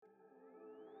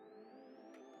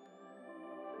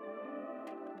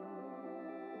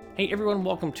Hey everyone,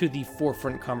 welcome to the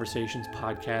Forefront Conversations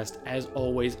podcast. As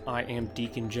always, I am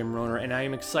Deacon Jim Rohner, and I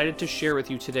am excited to share with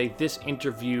you today this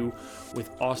interview with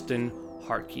Austen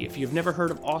Hartke. If you've never heard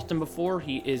of Austen before,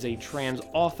 he is a trans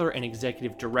author and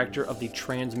executive director of the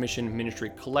Transmission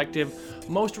Ministry Collective.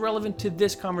 Most relevant to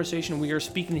this conversation, we are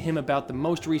speaking to him about the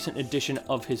most recent edition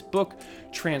of his book,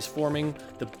 Transforming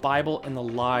the Bible and the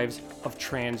Lives of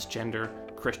Transgender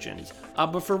Christians.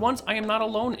 But for once, I am not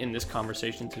alone in this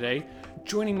conversation today.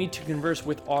 Joining me to converse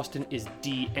with Austen is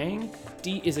Dee Eng.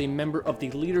 Dee is a member of the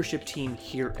leadership team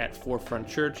here at Forefront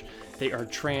Church. They are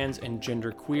trans and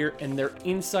genderqueer, and their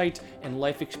insight and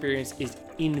life experience is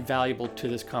invaluable to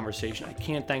this conversation. I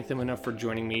can't thank them enough for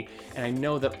joining me, and I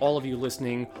know that all of you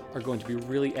listening are going to be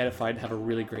really edified and have a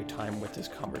really great time with this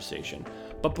conversation.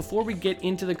 But before we get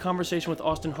into the conversation with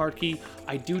Austen Hartke,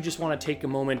 I do just want to take a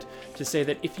moment to say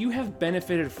that if you have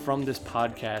benefited from this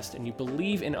podcast and you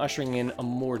believe in ushering in a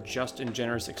more just and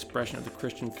generous expression of the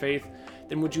Christian faith,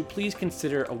 then would you please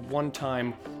consider a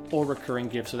one-time or recurring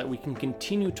gift so that we can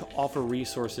continue to offer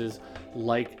resources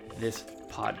like this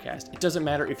podcast. It doesn't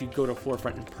matter if you go to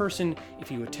Forefront in person, if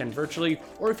you attend virtually,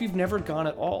 or if you've never gone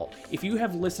at all. If you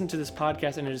have listened to this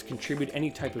podcast and it has contributed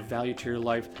any type of value to your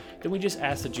life, then we just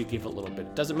ask that you give a little bit.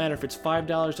 It doesn't matter if it's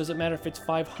 $5, doesn't matter if it's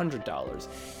 $500.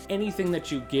 Anything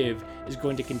that you give is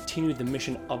going to continue the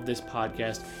mission of this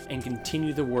podcast and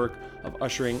continue the work of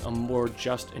ushering a more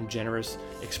just and generous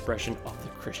expression of the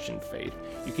Christian faith.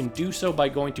 You can do so by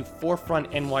going to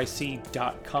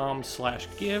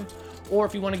forefrontnyc.com/give, or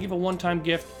if you want to give a one-time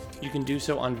gift, you can do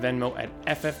so on Venmo at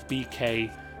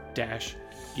ffbk-gifts.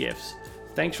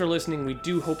 Thanks for listening. We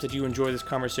do hope that you enjoy this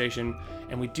conversation,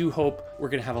 and we do hope we're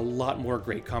going to have a lot more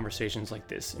great conversations like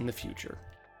this in the future.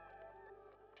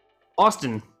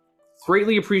 Austen,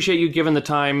 greatly appreciate you giving the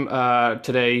time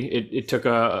today. It took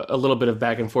a little bit of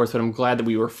back and forth, but I'm glad that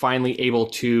we were finally able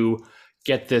to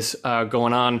get this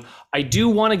going on. I do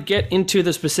want to get into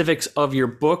the specifics of your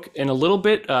book in a little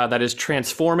bit, that is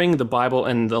Transforming the Bible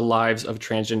and the Lives of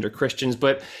Transgender Christians.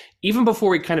 But even before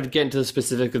we kind of get into the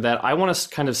specifics of that, I want to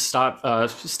kind of step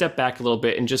back a little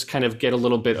bit and just kind of get a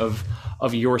little bit of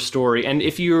your story. And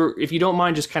if you don't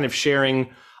mind just kind of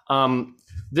sharing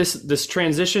this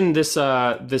transition, this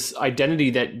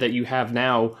identity that you have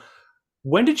now,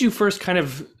 when did you first kind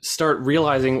of start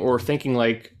realizing or thinking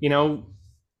like,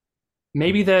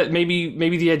 maybe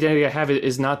the identity I have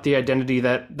is not the identity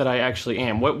that I actually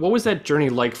am? What was that journey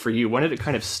like for you? When did it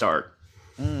kind of start?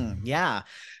 Yeah.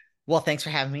 Well, thanks for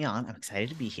having me on. I'm excited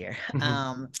to be here.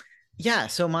 Mm-hmm.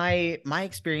 So my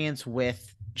experience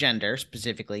with gender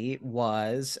specifically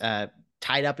was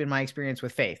tied up in my experience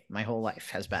with faith. My whole life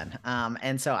has been.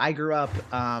 And so I grew up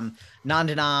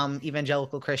non-denom,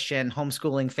 evangelical Christian,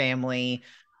 homeschooling family,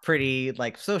 pretty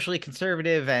like socially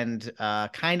conservative and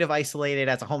kind of isolated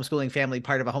as a homeschooling family,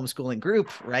 part of a homeschooling group,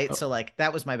 right? Oh. So like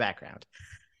that was my background.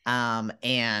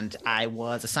 And I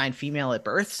was assigned female at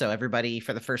birth. So everybody,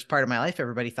 for the first part of my life,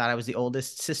 everybody thought I was the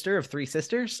oldest sister of three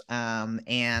sisters.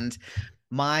 And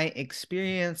my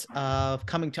experience of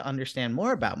coming to understand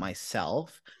more about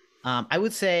myself, I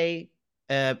would say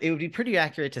it would be pretty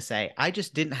accurate to say I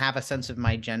just didn't have a sense of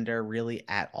my gender really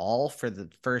at all for the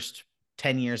first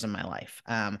 10 years of my life.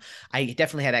 I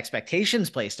definitely had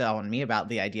expectations placed on me about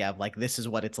the idea of like, this is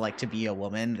what it's like to be a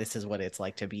woman. This is what it's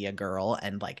like to be a girl.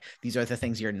 And like, these are the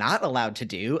things you're not allowed to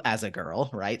do as a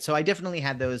girl. Right. So I definitely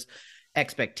had those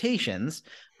expectations.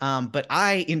 But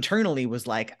I internally was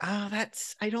like, I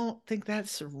don't think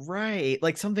that's right.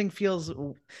 Like something feels,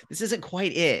 this isn't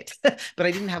quite it, but I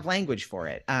didn't have language for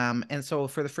it. And so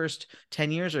for the first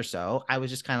 10 years or so, I was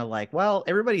just kind of like, well,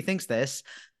 everybody thinks this.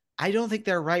 I don't think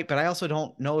they're right, but I also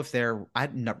don't know if they're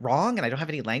wrong, and I don't have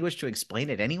any language to explain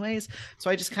it anyways.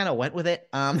 So I just kind of went with it,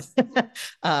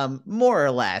 more or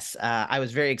less. I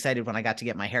was very excited when I got to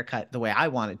get my hair cut the way I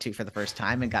wanted to for the first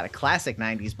time and got a classic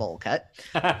 90s bowl cut.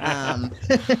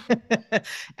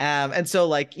 And so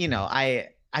like, I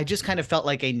just kind of felt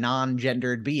like a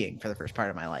non-gendered being for the first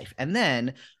part of my life. And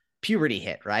then puberty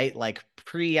hit, right? Like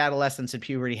pre-adolescence and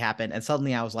puberty happened. And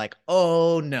suddenly I was like,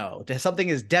 oh no, something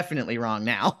is definitely wrong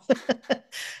now.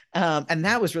 And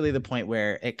that was really the point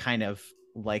where it kind of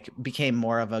like became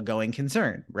more of a going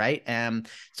concern, right?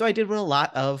 So I did what a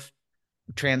lot of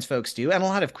trans folks do, and a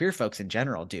lot of queer folks in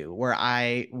general do, where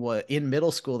I was in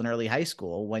middle school and early high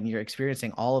school, when you're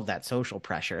experiencing all of that social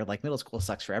pressure, like middle school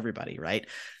sucks for everybody, right?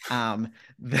 When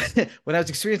I was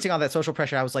experiencing all that social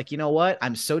pressure, I was like, you know what?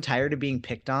 I'm so tired of being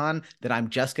picked on that I'm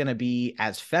just going to be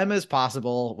as femme as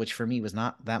possible, which for me was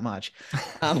not that much.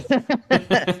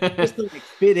 Just to like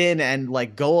fit in and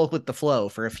like go with the flow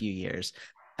for a few years.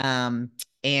 So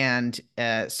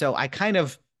I kind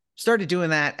of started doing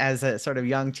that as a sort of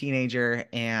young teenager,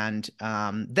 and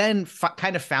then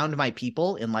kind of found my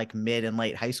people in like mid and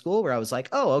late high school, where I was like,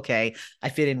 oh, okay, I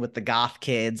fit in with the goth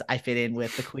kids, I fit in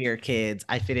with the queer kids,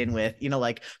 I fit in with,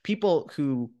 like people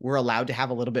who were allowed to have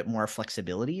a little bit more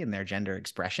flexibility in their gender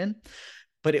expression.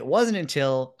 But it wasn't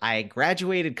until I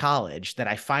graduated college that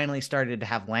I finally started to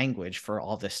have language for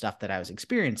all this stuff that I was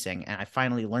experiencing. And I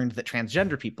finally learned that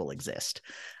transgender people exist.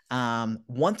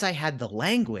 Once I had the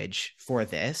language for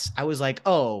this, I was like,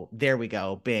 oh, there we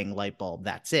go. Bing, light bulb.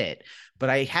 That's it.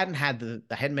 But I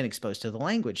hadn't been exposed to the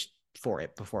language for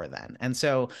it before then. And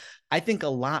so I think a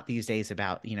lot these days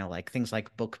about, like things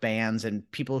like book bans and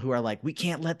people who are like, we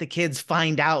can't let the kids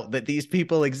find out that these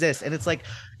people exist. And it's like,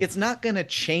 it's not going to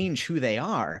change who they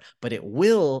are, but it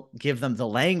will give them the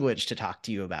language to talk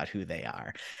to you about who they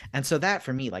are. And so that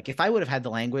for me, like if I would have had the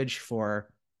language for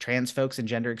trans folks and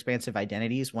gender expansive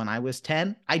identities when I was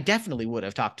 10, I definitely would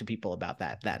have talked to people about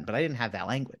that then, but I didn't have that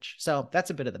language. So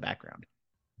that's a bit of the background.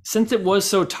 Since it was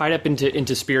so tied up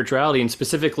into spirituality, and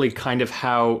specifically kind of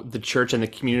how the church and the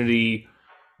community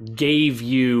gave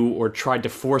you or tried to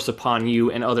force upon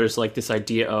you and others like this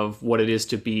idea of what it is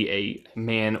to be a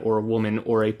man or a woman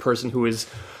or a person who is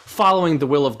following the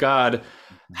will of God,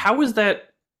 how was that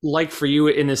like for you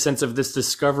in the sense of this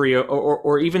discovery,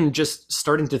 or even just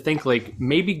starting to think like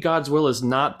maybe God's will is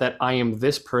not that I am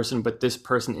this person, but this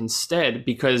person instead?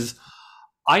 Because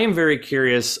I am very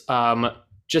curious,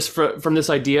 just from this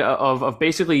idea of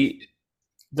basically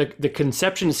the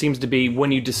conception seems to be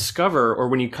when you discover or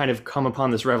when you kind of come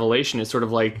upon this revelation, it's sort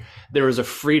of like there is a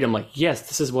freedom, like, yes,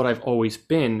 this is what I've always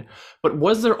been. But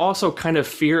was there also kind of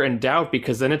fear and doubt?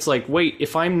 Because then it's like, wait,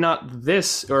 if I'm not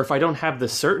this, or if I don't have the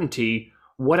certainty,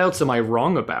 what else am I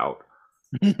wrong about?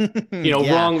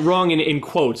 Yeah. wrong in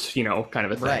quotes, kind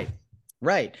of a thing.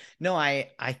 Right. No, I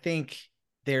think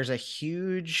there's a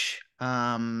huge,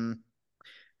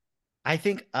 I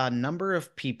think a number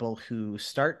of people who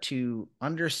start to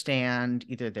understand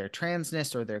either their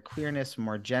transness or their queerness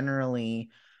more generally,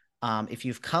 if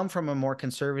you've come from a more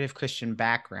conservative Christian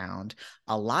background,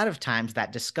 a lot of times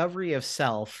that discovery of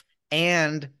self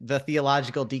and the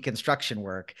theological deconstruction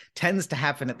work tends to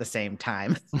happen at the same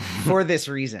time for this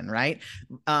reason, right?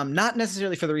 Not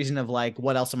necessarily for the reason of like,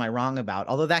 what else am I wrong about?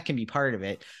 Although that can be part of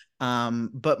it.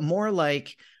 But more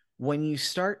like when you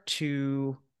start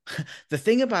to, the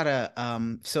thing about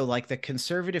so like the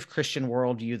conservative Christian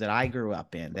worldview that I grew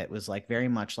up in, that was like very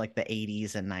much like the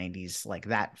 80s and 90s, like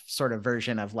that sort of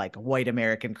version of like white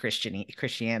American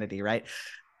Christianity, right?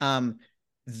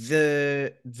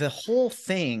 The whole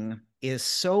thing is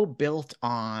so built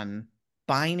on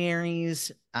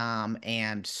binaries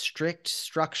and strict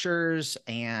structures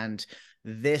and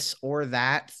this or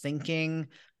that thinking,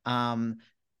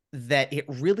 that it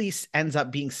really ends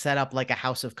up being set up like a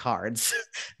house of cards.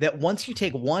 That once you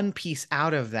take one piece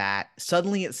out of that,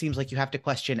 suddenly it seems like you have to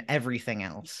question everything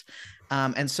else.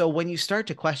 And so when you start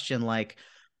to question like,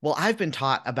 well, I've been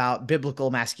taught about biblical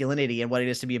masculinity and what it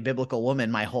is to be a biblical woman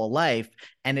my whole life,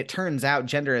 and it turns out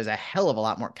gender is a hell of a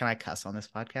lot more. Can I cuss on this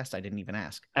podcast? I didn't even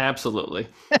ask. Absolutely.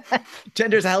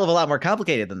 Gender is a hell of a lot more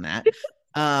complicated than that.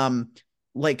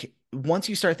 Like once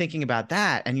you start thinking about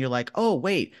that and you're like, oh,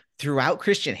 wait, throughout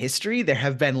Christian history, there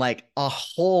have been like a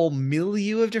whole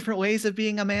milieu of different ways of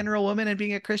being a man or a woman and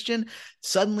being a Christian.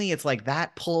 Suddenly it's like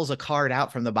that pulls a card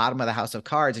out from the bottom of the house of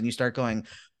cards and you start going,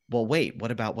 well, wait,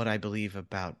 what about what I believe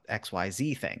about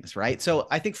XYZ things, right? So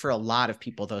I think for a lot of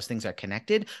people, those things are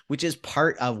connected, which is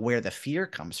part of where the fear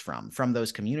comes from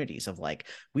those communities of like,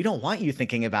 we don't want you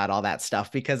thinking about all that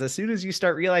stuff, because as soon as you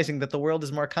start realizing that the world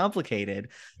is more complicated,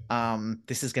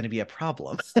 this is going to be a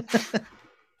problem.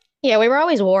 Yeah, we were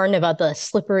always warned about the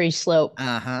slippery slope,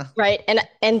 right?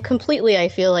 And completely, I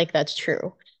feel like that's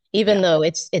true, even though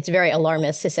it's very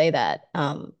alarmist to say that.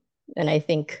 And I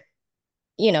think,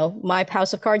 my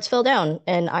house of cards fell down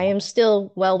and I am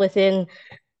still well within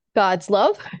God's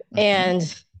love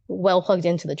and well plugged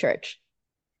into the church,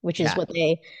 which is what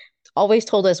they always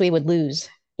told us we would lose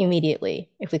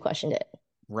immediately if we questioned it.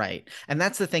 Right. And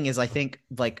that's the thing is, I think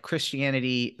like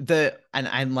Christianity, and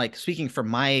I'm like speaking from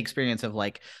my experience of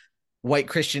like white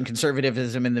Christian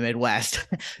conservatism in the Midwest,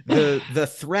 the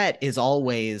threat is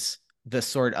always the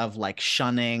sort of like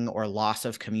shunning or loss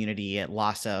of community and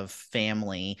loss of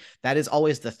family. That is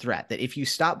always the threat, that if you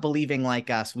stop believing like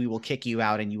us, we will kick you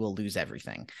out and you will lose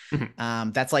everything.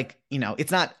 That's like,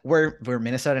 it's not, we're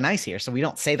Minnesota nice here, so we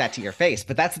don't say that to your face,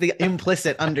 but that's the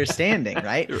implicit understanding,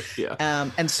 right? Yeah.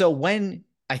 And so when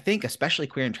I think especially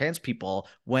queer and trans people,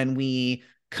 when we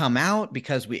come out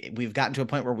because we've gotten to a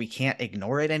point where we can't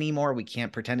ignore it anymore. We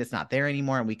can't pretend it's not there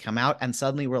anymore. And we come out and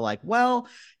suddenly we're like, well,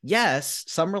 yes,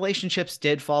 some relationships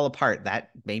did fall apart.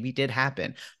 That maybe did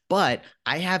happen. But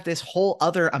I have this whole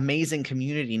other amazing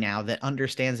community now that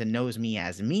understands and knows me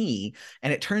as me.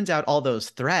 And it turns out all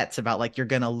those threats about like, you're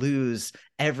going to lose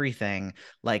everything,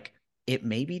 like, it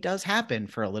maybe does happen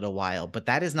for a little while, but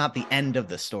that is not the end of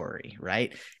the story,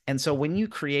 right? And so when you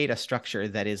create a structure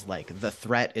that is like the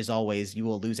threat is always you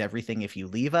will lose everything if you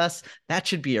leave us, that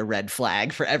should be a red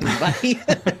flag for everybody.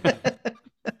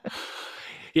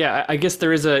 Yeah, I guess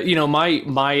there is a,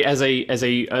 my as a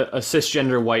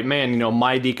cisgender white man,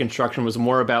 my deconstruction was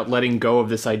more about letting go of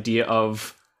this idea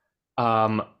of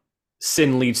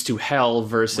sin leads to hell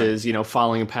versus, right,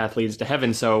 following a path leads to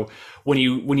heaven. So when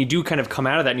you do kind of come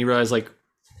out of that and you realize like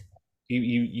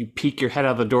you peek your head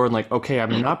out the door and like, okay,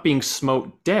 I'm not being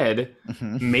smote dead.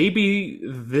 Maybe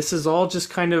this is all just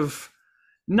kind of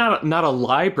not a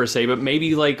lie per se, but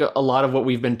maybe like a lot of what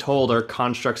we've been told are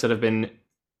constructs that have been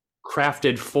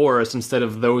crafted for us instead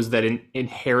of those that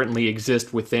inherently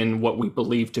exist within what we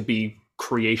believe to be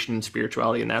creation and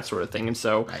spirituality and that sort of thing. And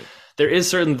so there is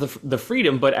certainly the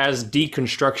freedom, but as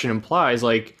deconstruction implies,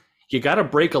 like you got to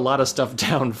break a lot of stuff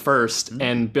down first,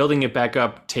 and building it back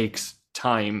up takes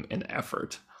time and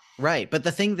effort. Right. But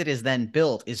the thing that is then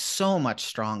built is so much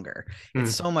stronger.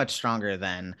 It's so much stronger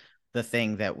than the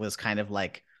thing that was kind of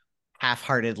like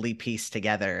half-heartedly pieced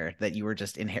together that you were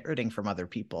just inheriting from other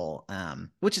people,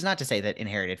 which is not to say that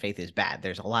inherited faith is bad.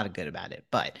 There's a lot of good about it.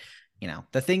 But,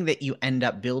 the thing that you end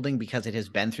up building because it has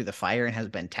been through the fire and has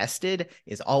been tested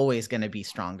is always going to be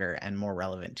stronger and more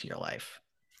relevant to your life.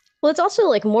 Well, it's also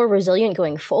like more resilient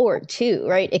going forward too,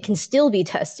 right? It can still be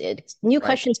tested. New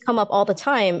questions come up all the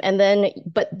time. And then,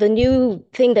 but the new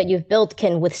thing that you've built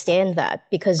can withstand that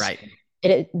because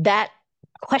that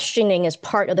questioning is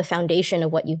part of the foundation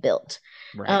of what you built.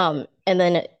 And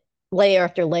then layer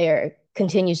after layer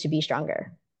continues to be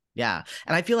stronger. Yeah.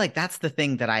 And I feel like that's the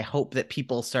thing that I hope that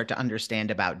people start to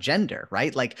understand about gender,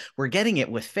 right? Like we're getting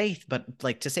it with faith, but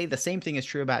like to say the same thing is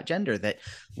true about gender, that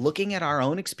looking at our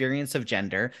own experience of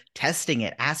gender, testing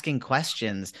it, asking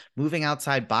questions, moving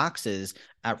outside boxes,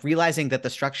 realizing that the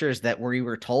structures that we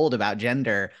were told about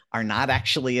gender are not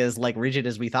actually as like rigid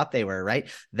as we thought they were, right?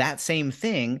 That same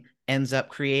thing ends up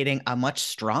creating a much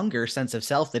stronger sense of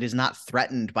self that is not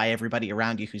threatened by everybody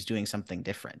around you who's doing something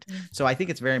different. So I think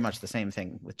it's very much the same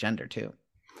thing with gender too.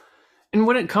 And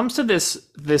when it comes to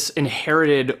this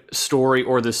inherited story,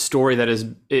 or the story that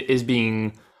is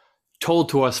being told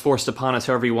to us, forced upon us,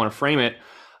 however you want to frame it,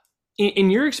 in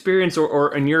your experience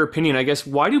or in your opinion, I guess,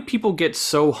 why do people get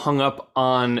so hung up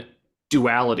on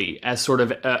duality as sort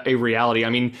of a reality? I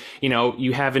mean,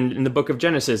 you have in the book of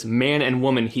Genesis, man and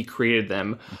woman, he created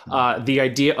them. The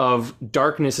idea of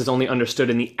darkness is only understood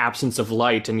in the absence of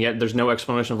light, and yet there's no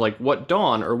explanation of like what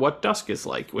dawn or what dusk is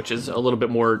like, which is a little bit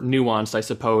more nuanced, I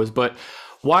suppose. But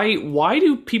why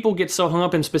do people get so hung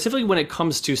up, and specifically when it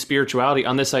comes to spirituality,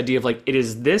 on this idea of like it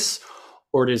is this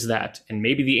or it is that? And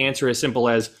maybe the answer is simple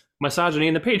as misogyny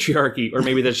and the patriarchy, or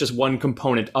maybe that's just one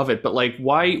component of it. But like,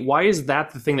 why is that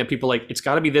the thing that people like? It's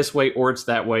got to be this way or it's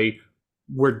that way.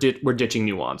 We're ditching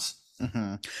nuance.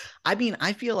 I mean,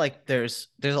 I feel like there's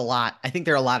a lot. I think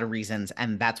there are a lot of reasons,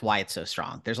 and that's why it's so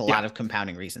strong. There's a lot of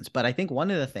compounding reasons, but I think one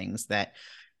of the things that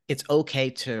it's okay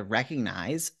to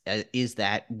recognize is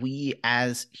that we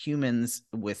as humans,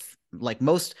 with like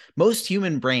most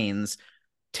human brains,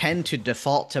 tend to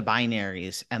default to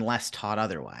binaries unless taught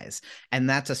otherwise. And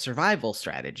that's a survival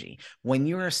strategy. When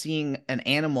you are seeing an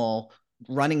animal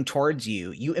running towards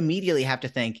you, you immediately have to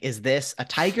think, is this a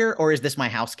tiger or is this my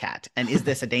house cat? And is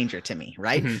this a danger to me,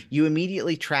 right? You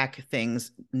immediately track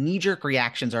things. Knee-jerk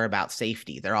reactions are about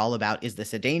safety. They're all about, is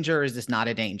this a danger or is this not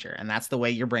a danger? And that's the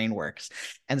way your brain works.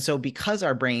 And so because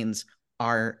our brains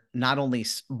are not only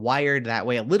wired that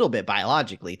way a little bit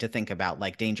biologically to think about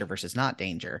like danger versus not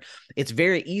danger, it's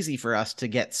very easy for us to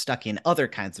get stuck in other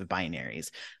kinds of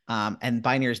binaries, and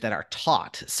binaries that are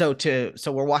taught. So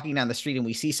we're walking down the street and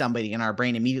we see somebody and our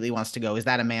brain immediately wants to go, is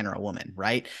that a man or a woman,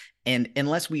 right? And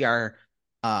unless we are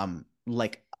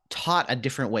like taught a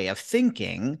different way of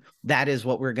thinking, that is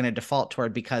what we're going to default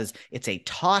toward, because it's a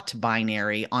taught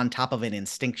binary on top of an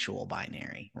instinctual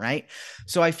binary, right?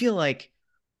 So I feel like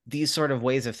these sort of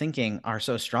ways of thinking are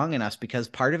so strong in us because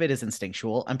part of it is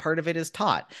instinctual and part of it is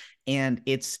taught. And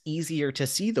it's easier to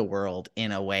see the world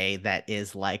in a way that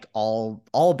is like all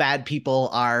bad people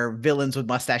are villains with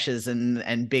mustaches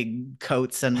and big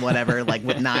coats and whatever, like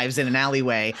with knives in an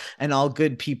alleyway, and all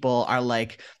good people are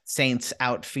like saints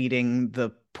out feeding the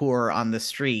poor on the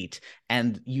street.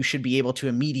 And you should be able to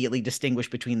immediately distinguish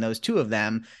between those two of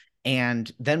them.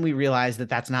 And then we realize that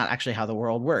that's not actually how the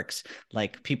world works.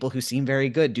 Like, people who seem very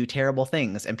good do terrible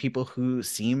things, and people who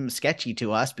seem sketchy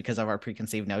to us because of our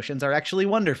preconceived notions are actually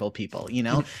wonderful people. You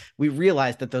know, we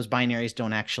realize that those binaries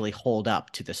don't actually hold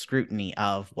up to the scrutiny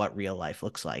of what real life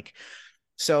looks like.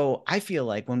 So I feel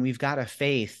like when we've got a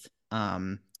faith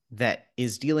that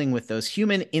is dealing with those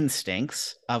human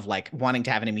instincts of like wanting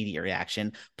to have an immediate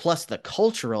reaction, plus the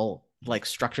cultural like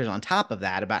structures on top of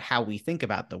that about how we think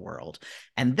about the world.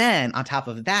 And then on top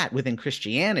of that, within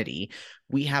Christianity,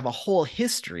 we have a whole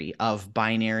history of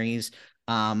binaries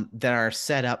that are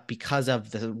set up because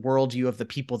of the worldview of the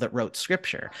people that wrote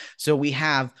scripture. So we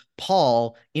have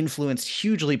Paul, influenced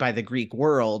hugely by the Greek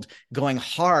world, going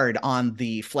hard on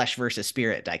the flesh versus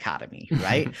spirit dichotomy,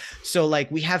 right? So like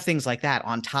we have things like that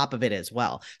on top of it as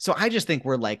well. So I just think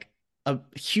we're like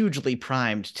hugely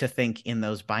primed to think in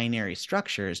those binary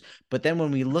structures. But then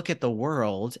when we look at the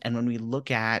world and when we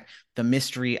look at the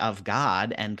mystery of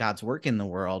God and God's work in the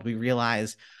world, we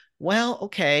realize, well,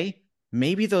 okay,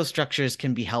 maybe those structures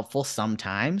can be helpful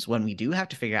sometimes when we do have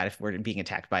to figure out if we're being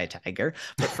attacked by a tiger.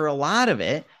 But for a lot of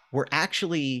it, we're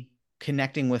actually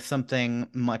connecting with something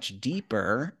much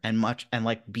deeper and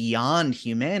like beyond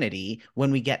humanity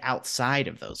when we get outside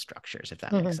of those structures, if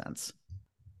that makes sense.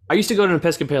 I used to go to an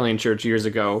Episcopalian church years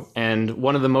ago, and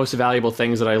one of the most valuable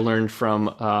things that I learned from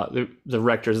the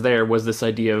rectors there was this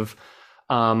idea of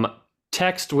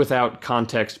text without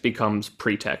context becomes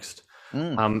pretext.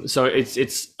 So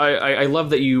I love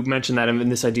that you mentioned that in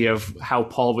this idea of how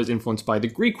Paul was influenced by the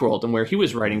Greek world and where he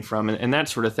was writing from and that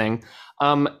sort of thing.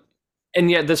 And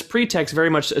yet this pretext very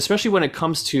much, especially when it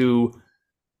comes to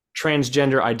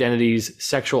transgender identities,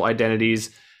 sexual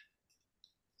identities,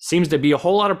 seems to be a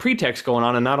whole lot of pretext going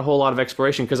on and not a whole lot of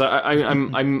exploration. Because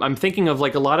I'm thinking of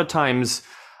like a lot of times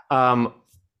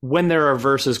when there are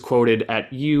verses quoted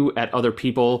at other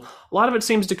people, a lot of it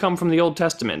seems to come from the Old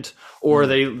Testament, or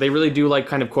they really do like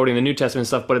kind of quoting the New Testament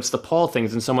stuff, but it's the Paul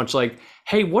things and so much like,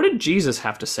 hey, what did Jesus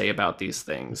have to say about these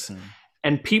things?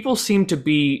 And people seem to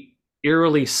be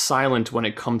eerily silent when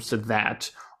it comes to that,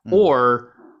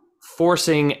 or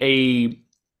forcing a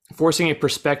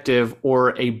perspective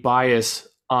or a bias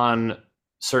on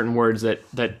certain words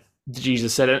that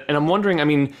Jesus said. And I'm wondering, I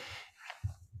mean,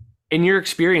 in your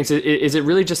experience, is it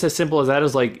really just as simple as that?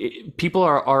 As like people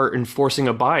are enforcing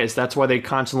a bias? That's why they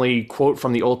constantly quote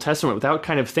from the Old Testament without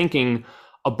kind of thinking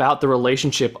about the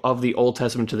relationship of the Old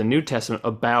Testament to the New Testament,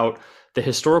 about the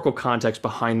historical context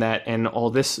behind that and all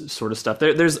this sort of stuff.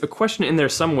 There's a question in there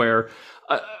somewhere.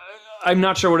 I'm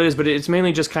not sure what it is, but it's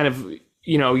mainly just kind of,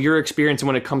 you know, your experience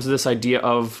when it comes to this idea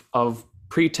of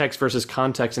pretext versus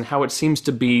context and how it seems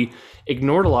to be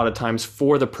ignored a lot of times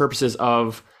for the purposes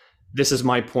of, this is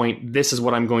my point, this is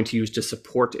what I'm going to use to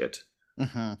support it.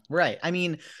 Right. I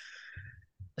mean,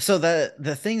 so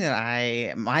the thing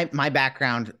that my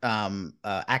background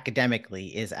academically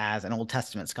is as an Old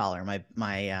Testament scholar.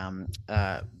 My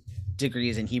degree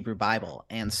is in Hebrew Bible,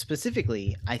 and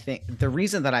specifically, I think the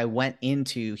reason that I went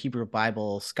into Hebrew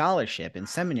Bible scholarship in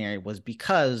seminary was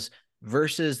because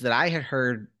verses that I had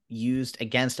heard used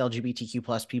against LGBTQ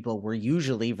plus people were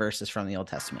usually verses from the Old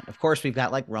Testament. Of course, we've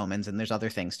got like Romans and there's other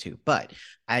things too, but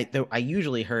I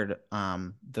usually heard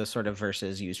the sort of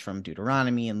verses used from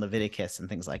Deuteronomy and Leviticus and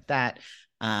things like that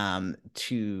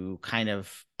to kind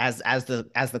of as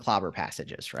the clobber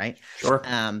passages, right? Sure.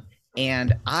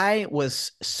 And I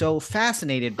was so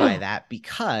fascinated by that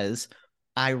because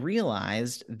I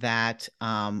realized that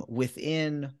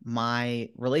within my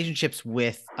relationships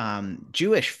with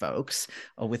Jewish folks,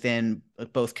 within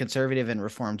both conservative and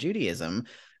Reform Judaism,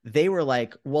 they were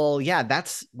like, well, yeah,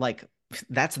 that's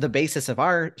the basis of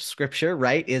our scripture,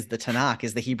 right? Is the Tanakh,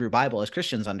 is the Hebrew Bible as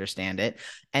Christians understand it.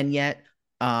 And yet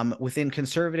within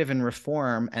conservative and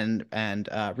Reform and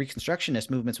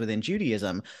Reconstructionist movements within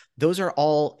Judaism, those are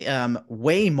all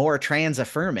way more trans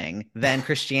affirming than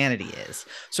Christianity is.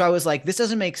 So I was like, this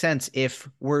doesn't make sense if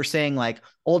we're saying like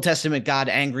Old Testament God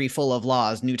angry, full of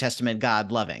laws, New Testament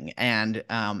God loving, and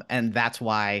that's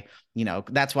why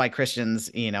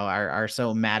Christians are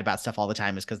so mad about stuff all the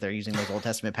time, is because they're using those Old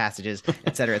Testament passages,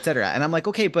 et cetera, et cetera. And I'm like,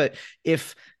 okay, but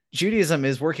if Judaism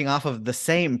is working off of the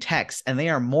same text and they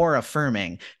are more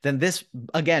affirming, then this,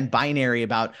 again, binary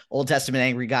about Old Testament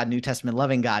angry God, New Testament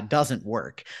loving God doesn't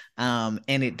work. And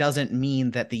it doesn't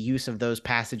mean that the use of those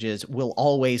passages will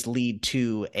always lead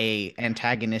to a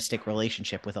antagonistic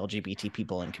relationship with LGBT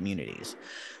people and communities.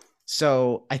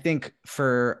 So I think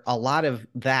for a lot of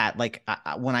that, like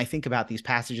when I think about these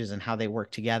passages and how they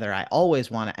work together, I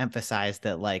always want to emphasize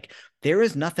that like there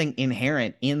is nothing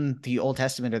inherent in the Old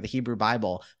Testament or the Hebrew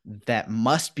Bible that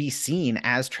must be seen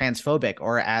as transphobic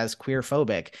or as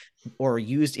queerphobic or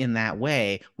used in that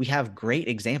way. We have great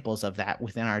examples of that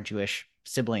within our Jewish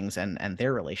siblings and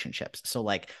their relationships. So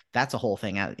like that's a whole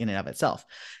thing in and of itself.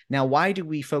 Now, why do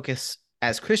we focus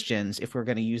as Christians, if we're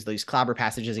going to use these clobber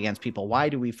passages against people, why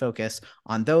do we focus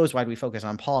on those? Why do we focus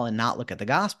on Paul and not look at the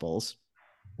Gospels?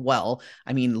 Well,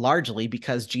 I mean, largely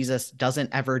because Jesus doesn't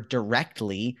ever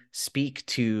directly speak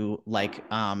to like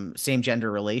same gender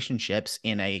relationships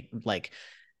in a like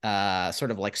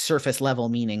sort of like surface level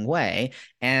meaning way.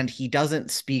 And he doesn't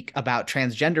speak about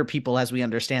transgender people as we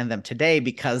understand them today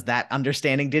because that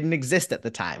understanding didn't exist at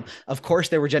the time. Of course,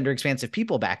 there were gender expansive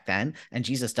people back then, and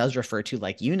Jesus does refer to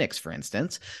like eunuchs, for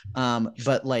instance.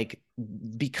 But like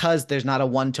because there's not a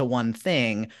one-to-one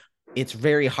thing, it's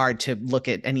very hard to look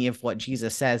at any of what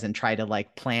Jesus says and try to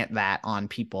like plant that on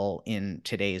people in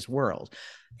today's world.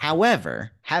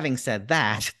 However, having said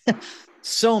that,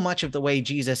 so much of the way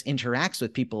Jesus interacts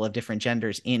with people of different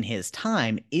genders in his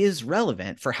time is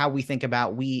relevant for how we think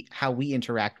about how we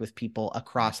interact with people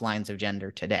across lines of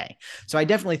gender today. So I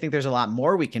definitely think there's a lot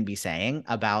more we can be saying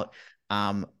about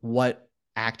what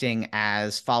acting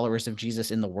as followers of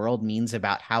Jesus in the world means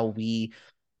about how we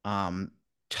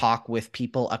talk with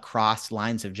people across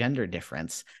lines of gender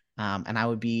difference. And I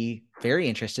would be very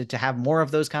interested to have more of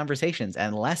those conversations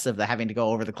and less of the having to go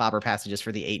over the clobber passages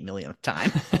for the 8 millionth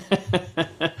time.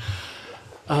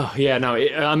 Oh yeah, no,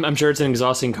 I'm sure it's an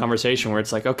exhausting conversation where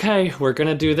it's like, okay, we're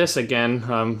gonna do this again.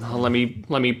 Let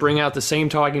me bring out the same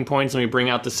talking points. Let me bring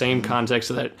out the same context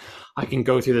so that I can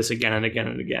go through this again and again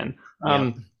and again.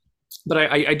 But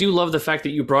I do love the fact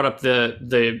that you brought up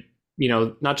the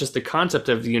not just the concept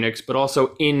of the eunuchs, but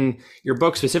also in your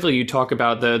book specifically, you talk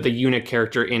about the eunuch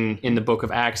character in the book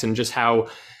of Acts and just how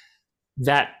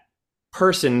that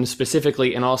person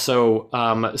specifically, and also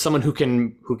someone who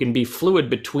can be fluid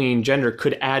between gender,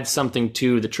 could add something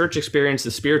to the church experience,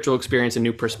 the spiritual experience, a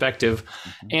new perspective.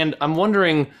 And I'm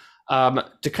wondering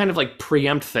to kind of like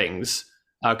preempt things.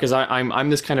 Because I'm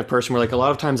this kind of person where like a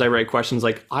lot of times I write questions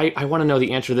like I want to know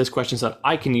the answer to this question so that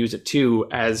I can use it too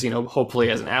as, hopefully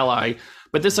as an ally.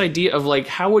 But this idea of like,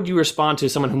 how would you respond to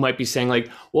someone who might be saying like,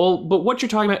 well, but what you're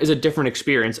talking about is a different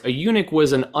experience. A eunuch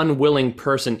was an unwilling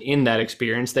person in that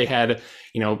experience. They had,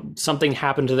 something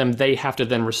happened to them. They have to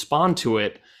then respond to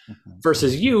it.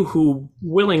 Versus you who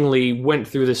willingly went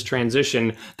through this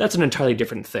transition. That's an entirely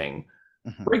different thing.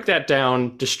 Break that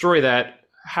down, destroy that.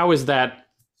 How is that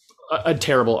a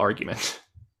terrible argument?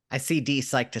 I see D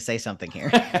psyched to say something here.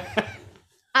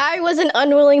 I was an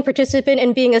unwilling participant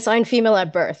in being assigned female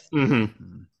at birth.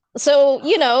 So,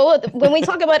 when we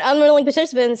talk about unwilling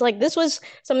participants, like this was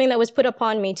something that was put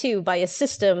upon me too by a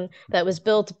system that was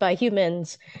built by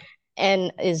humans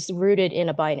and is rooted in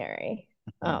a binary.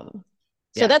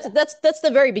 So that's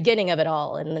the very beginning of it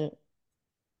all. And then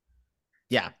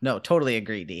yeah, no, totally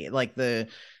agree, D. Like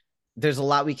there's a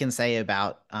lot we can say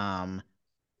about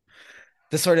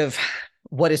the sort of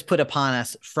what is put upon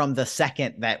us from the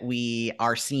second that we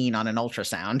are seen on an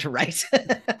ultrasound, right?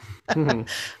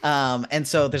 And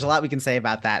so there's a lot we can say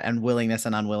about that and willingness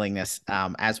and unwillingness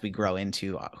as we grow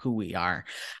into who we are.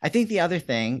 I think the other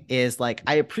thing is like,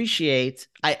 I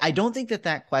don't think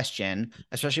that question,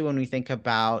 especially when we think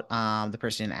about the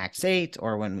person in Acts 8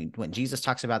 or when Jesus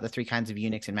talks about the 3 kinds of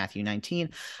eunuchs in Matthew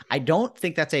 19, I don't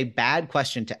think that's a bad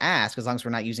question to ask as long as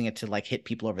we're not using it to like hit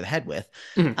people over the head with.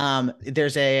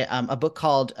 There's a book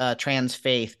called Trans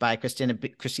Faith by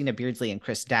Christina Beardsley and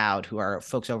Chris Dowd, who are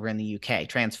folks over in the UK,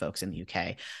 trans folks in the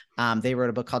UK. They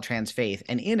wrote a book called Trans Faith,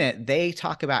 and in it, they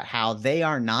talk about how they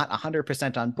are not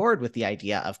 100% on board with the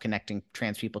idea of connecting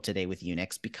trans people today with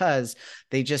eunuchs because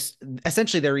they just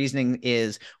essentially their reasoning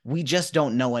is we just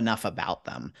don't know enough about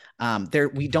them.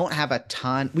 We don't have a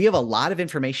ton. We have a lot of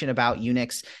information about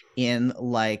eunuchs in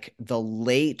like the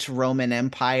late Roman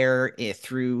Empire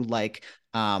through like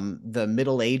the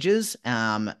Middle Ages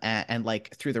and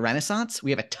like through the Renaissance.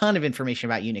 We have a ton of information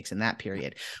about eunuchs in that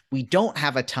period. We don't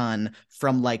have a ton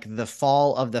from like the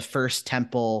fall of the first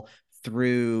temple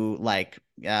through like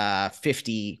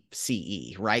 50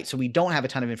 CE, right? So we don't have a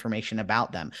ton of information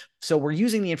about them. So we're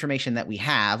using the information that we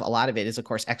have. A lot of it is, of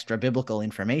course, extra biblical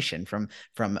information from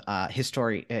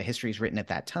histories written at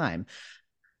that time.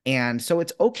 And so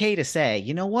it's okay to say,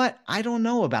 you know what? I don't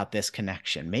know about this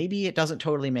connection. Maybe it doesn't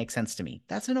totally make sense to me.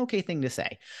 That's an okay thing to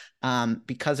say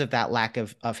because of that lack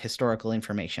of historical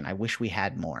information. I wish we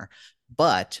had more.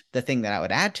 But the thing that I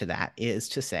would add to that is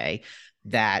to say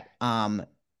that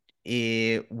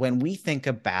when we think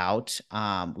about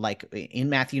like in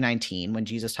Matthew 19, when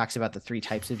Jesus talks about the 3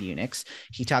 types of eunuchs,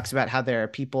 he talks about how there are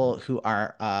people who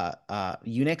are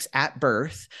eunuchs at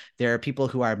birth, there are people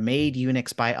who are made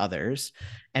eunuchs by others,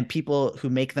 and people who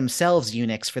make themselves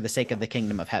eunuchs for the sake of the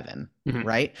kingdom of heaven. Mm-hmm.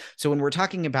 Right? So when we're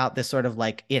talking about this sort of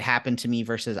like it happened to me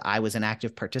versus I was an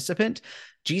active participant,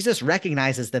 Jesus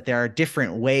recognizes that there are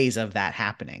different ways of that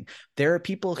happening. There are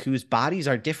people whose bodies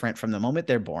are different from the moment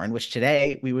they're born, which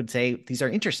today we would say these are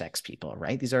intersex people,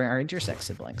 right? These are our intersex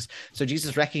siblings. So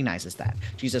Jesus recognizes that.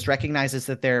 Jesus recognizes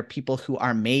that there are people who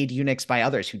are made eunuchs by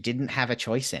others who didn't have a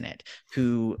choice in it,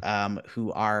 who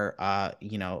are,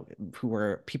 who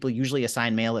were people usually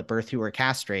assigned male at birth who were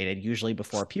castrated, usually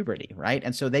before puberty, right?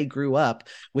 And so they grew up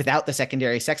without the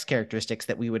secondary sex characteristics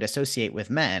that we would associate with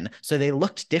men. So they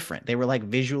looked different. They were like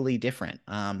visually different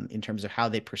in terms of how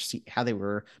they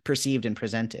were perceived and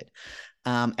presented.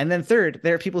 And then third,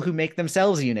 there are people who make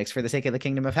themselves eunuchs for the sake of the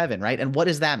kingdom of heaven, right? And what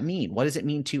does that mean? What does it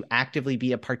mean to actively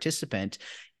be a participant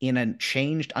in a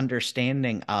changed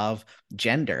understanding of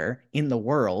gender in the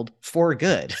world for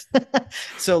good?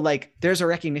 So like there's a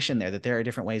recognition there that there are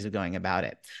different ways of going about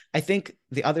it. I think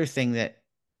the other thing that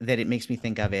it makes me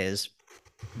think of is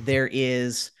there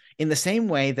is, in the same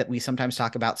way that we sometimes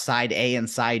talk about side A and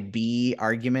side B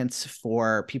arguments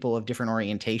for people of different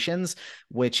orientations,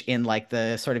 which in like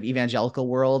the sort of evangelical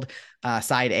world,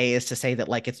 side A is to say that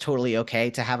like it's totally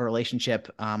okay to have a relationship,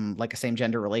 like a same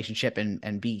gender relationship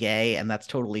and be gay, and that's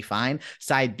totally fine.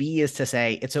 Side B is to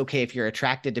say it's okay if you're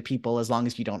attracted to people as long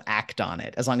as you don't act on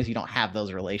it, as long as you don't have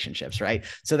those relationships, right?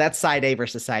 So that's side A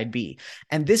versus side B.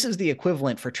 And this is the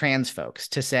equivalent for trans folks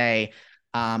to say,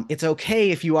 it's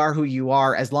okay if you are who you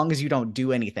are, as long as you don't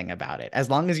do anything about it, as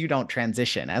long as you don't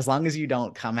transition, as long as you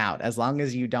don't come out, as long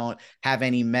as you don't have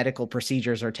any medical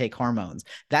procedures or take hormones.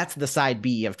 That's the side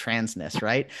B of transness,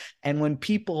 right? And when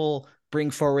people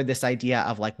bring forward this idea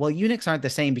of like, well, eunuchs aren't the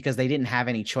same because they didn't have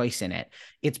any choice in it,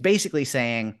 it's basically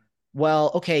saying,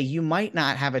 well, okay, you might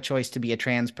not have a choice to be a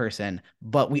trans person,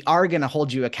 but we are going to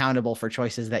hold you accountable for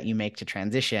choices that you make to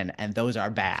transition, and those are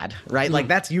bad, right? Like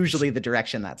that's usually the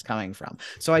direction that's coming from.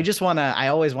 So I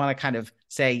always want to kind of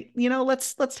say,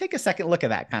 let's take a second look at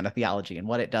that kind of theology and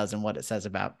what it does and what it says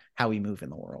about how we move in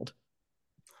the world.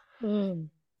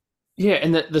 Yeah,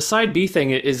 and the side B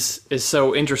thing is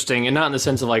so interesting, and not in the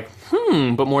sense of like,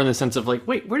 but more in the sense of like,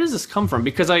 wait, where does this come from?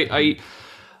 Because I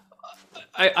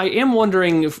am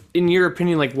wondering, if, in your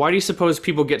opinion, like, why do you suppose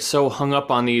people get so hung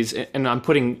up on these, and I'm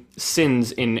putting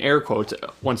sins in air quotes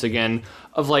once again,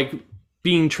 of like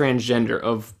being transgender,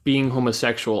 of being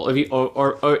homosexual,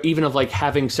 or even of like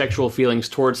having sexual feelings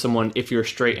towards someone if you're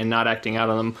straight and not acting out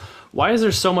on them? Why is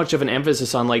there so much of an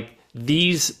emphasis on like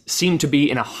these seem to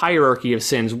be in a hierarchy of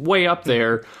sins way up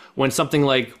there, when something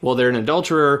like, well, they're an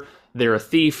adulterer, they're a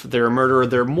thief, they're a murderer,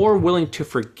 they're more willing to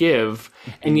forgive.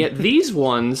 And yet these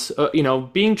ones,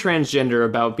 being transgender,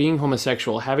 about being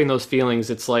homosexual, having those feelings,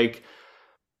 it's like,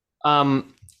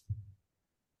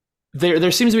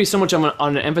 there seems to be so much on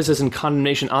an emphasis and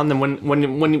condemnation on them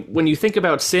when you think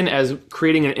about sin as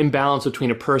creating an imbalance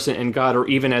between a person and God, or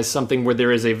even as something where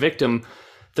there is a victim.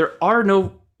 There are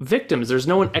no victims. There's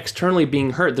no one externally being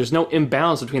hurt. There's no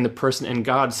imbalance between the person and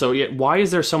God. So yet, why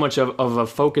is there so much of a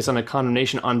focus on a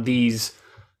condemnation on these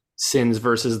sins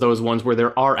versus those ones where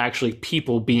there are actually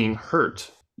people being hurt?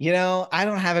 I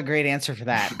don't have a great answer for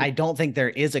that. I don't think there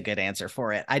is a good answer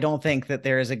for it. I don't think that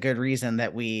there is a good reason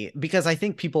because I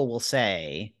think people will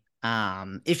say,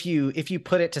 if you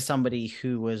put it to somebody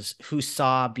who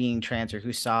saw being trans, or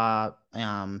who saw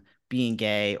being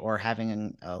gay, or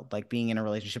having like being in a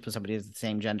relationship with somebody of the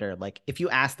same gender, like if you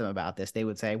ask them about this, they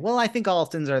would say, well, I think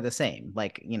all sins are the same.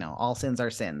 Like, all sins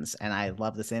are sins, and I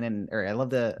love the sin, or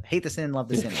I hate the sin, love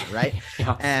the sin, right?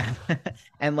 Yeah.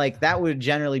 And like that would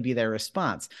generally be their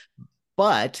response.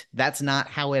 But that's not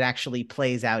how it actually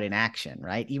plays out in action,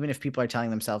 right? Even if people are telling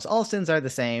themselves all sins are the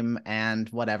same and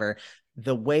whatever,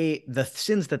 the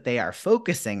sins that they are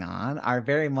focusing on are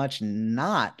very much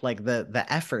not, like the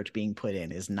effort being put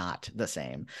in is not the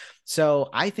same. So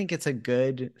I think it's a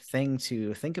good thing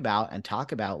to think about and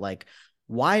talk about, like,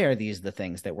 why are these the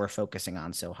things that we're focusing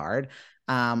on so hard?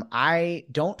 I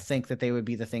don't think that they would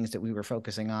be the things that we were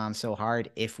focusing on so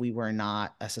hard if we were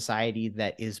not a society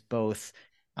that is both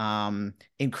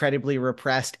incredibly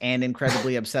repressed and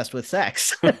incredibly obsessed with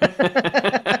sex.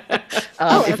 If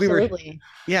absolutely.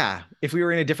 If we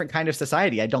were in a different kind of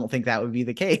society, I don't think that would be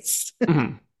the case.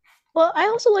 Mm-hmm. Well, I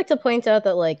also like to point out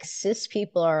that like cis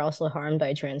people are also harmed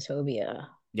by transphobia.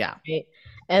 Yeah. Right?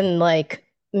 And like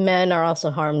men are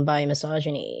also harmed by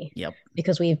misogyny. Yep.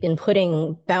 Because we've been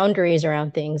putting boundaries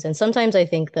around things. And sometimes I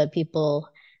think that people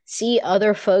see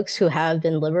other folks who have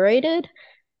been liberated,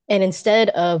 and instead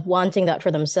of wanting that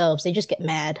for themselves, they just get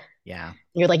mad. Yeah. And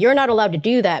you're like, you're not allowed to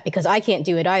do that because I can't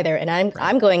do it either. And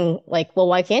I'm going like, well,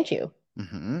 why can't you?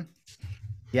 Mm-hmm.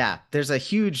 Yeah, there's a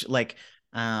huge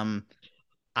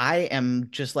I am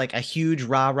just like a huge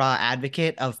rah-rah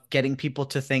advocate of getting people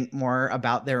to think more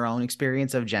about their own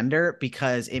experience of gender,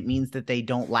 because it means that they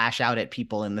don't lash out at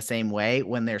people in the same way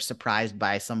when they're surprised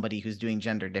by somebody who's doing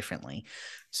gender differently.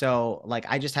 So like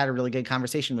I just had a really good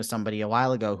conversation with somebody a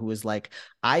while ago who was like,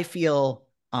 I feel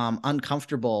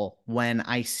uncomfortable when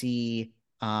I see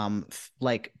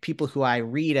like people who I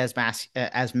read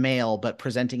as male but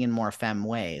presenting in more femme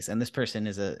ways, and this person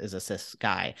is a cis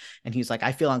guy, and he's like,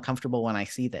 I feel uncomfortable when I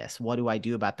see this. What do I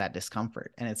do about that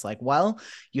discomfort? And it's like, well,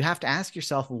 you have to ask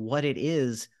yourself what it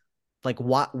is, like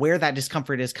where that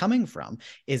discomfort is coming from.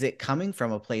 Is it coming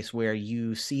from a place where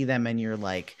you see them and you're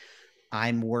like,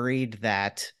 I'm worried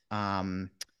that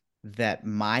that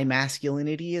my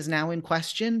masculinity is now in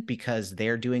question because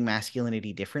they're doing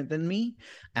masculinity different than me?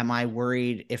 Am I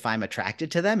worried if I'm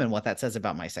attracted to them and what that says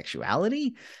about my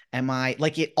sexuality? Am I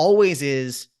like, it always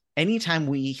is, anytime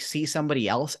we see somebody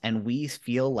else and we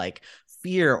feel like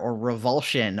fear or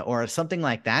revulsion or something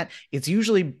like that, it's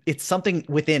something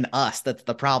within us that's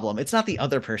the problem. It's not the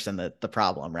other person that's the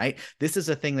problem, right? This is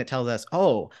a thing that tells us,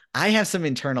 oh, I have some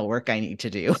internal work I need to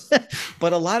do.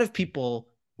 But a lot of people,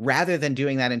 rather than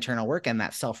doing that internal work and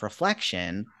that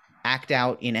self-reflection, act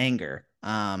out in anger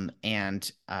and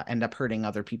end up hurting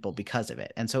other people because of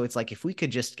it. And so it's like, if we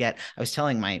could just get, I was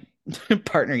telling my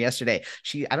partner yesterday,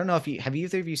 I don't know if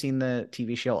either of you seen the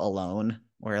TV show Alone,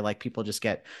 where like people just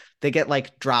get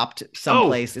like dropped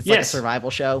someplace. It's like a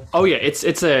survival show. Oh yeah,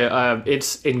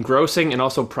 it's engrossing and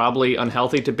also probably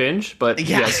unhealthy to binge, but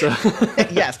yes.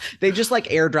 Yes, they just like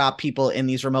airdrop people in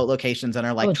these remote locations and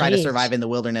are like, try to survive in the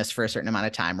wilderness for a certain amount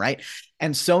of time, right?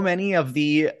 And so many of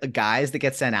the guys that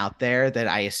get sent out there, that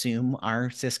I assume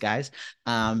are cis guys,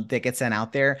 that get sent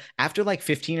out there, after like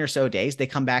 15 or so days, they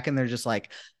come back and they're just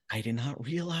like, I did not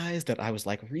realize that I was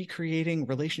like recreating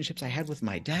relationships I had with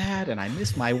my dad, and I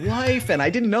missed my wife, and I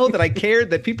didn't know that I cared,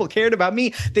 that people cared about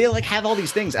me. They like have all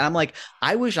these things. And I'm like,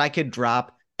 I wish I could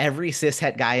drop every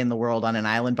cishet guy in the world on an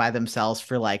island by themselves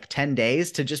for like 10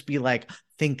 days to just be like,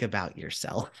 think about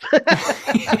yourself.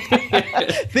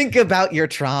 Think about your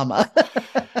trauma.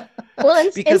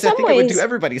 Well, because I think it would do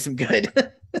everybody some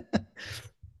good.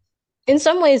 In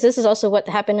some ways, this is also what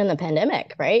happened in the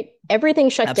pandemic, right? Everything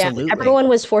shut down. Everyone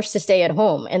was forced to stay at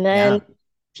home. And then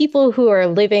people who are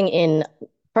living in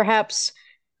perhaps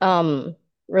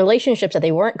relationships that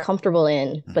they weren't comfortable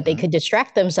in, but they could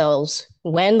distract themselves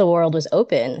when the world was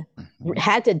open,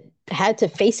 had to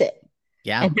face it.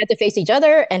 Yeah. And had to face each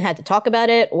other and had to talk about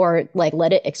it, or like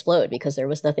let it explode, because there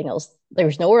was nothing else. There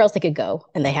was nowhere else they could go,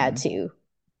 and they had to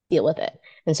deal with it.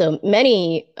 And so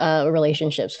many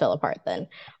relationships fell apart then.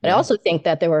 But I also think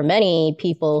that there were many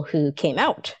people who came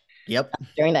out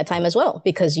during that time as well,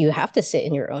 because you have to sit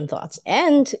in your own thoughts,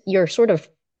 and you're sort of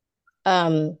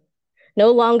no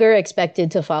longer expected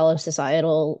to follow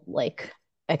societal like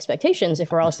expectations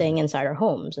if we're all staying inside our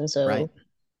homes. And so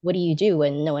what do you do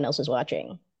when no one else is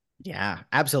watching? Yeah,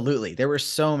 absolutely. There were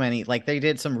so many, like they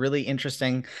did some really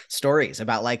interesting stories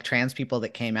about like trans people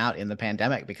that came out in the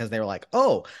pandemic, because they were like,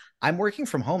 oh, I'm working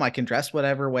from home. I can dress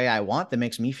whatever way I want that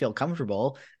makes me feel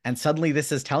comfortable. And suddenly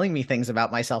this is telling me things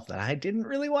about myself that I didn't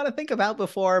really want to think about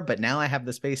before, but now I have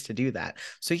the space to do that.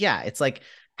 So yeah, it's like,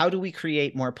 how do we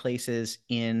create more places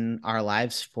in our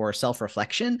lives for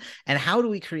self-reflection? And how do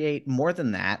we create more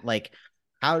than that? Like,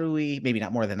 how do we, maybe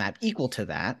not more than that, equal to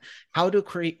that, how do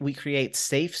we create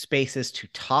safe spaces to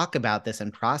talk about this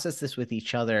and process this with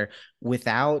each other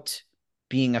without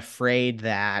being afraid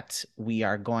that we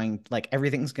are going, like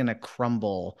everything's going to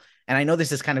crumble? And I know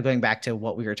this is kind of going back to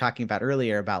what we were talking about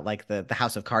earlier about like the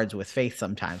house of cards with faith,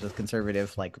 sometimes with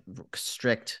conservative, like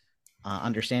strict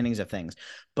understandings of things.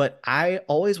 But I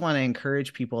always want to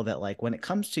encourage people that like when it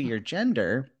comes to your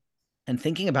gender and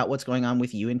thinking about what's going on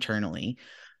with you internally,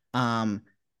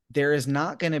 there is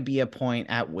not going to be a point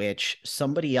at which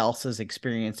somebody else's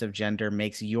experience of gender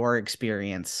makes your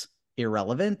experience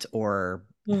irrelevant or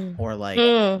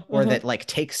that like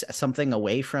takes something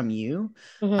away from you.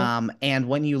 And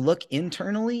when you look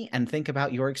internally and think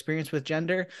about your experience with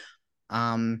gender,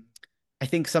 I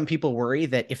think some people worry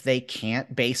that if they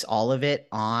can't base all of it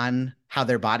on how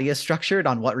their body is structured,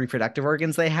 on what reproductive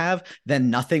organs they have,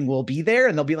 then nothing will be there.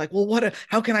 And they'll be like, well,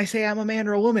 how can I say I'm a man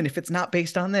or a woman if it's not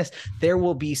based on this? There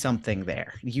will be something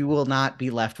there. You will not be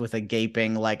left with a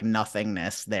gaping like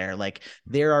nothingness there. Like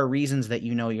there are reasons that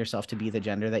you know yourself to be the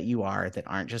gender that you are that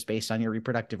aren't just based on your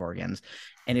reproductive organs.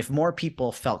 And if more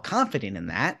people felt confident in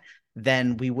that,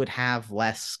 then we would have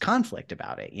less conflict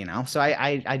about it, you know? So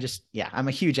I just, yeah, I'm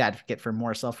a huge advocate for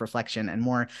more self-reflection and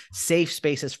more safe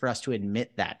spaces for us to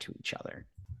admit that to each other.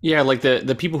 Yeah, like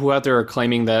the people who out there are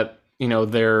claiming that, you know,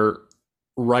 their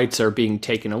rights are being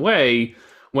taken away,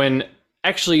 when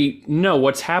actually, no,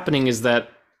 what's happening is that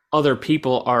other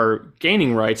people are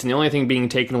gaining rights, and the only thing being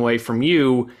taken away from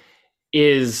you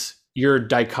is your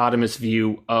dichotomous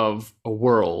view of a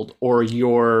world, or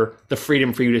the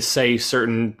freedom for you to say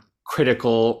certain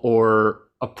critical or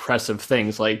oppressive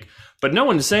things. Like, but no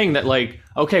one's saying that, like,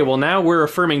 okay, well, now we're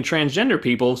affirming transgender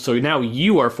people, so now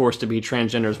you are forced to be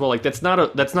transgender as well. Like, that's not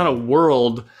a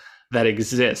world that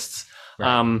exists.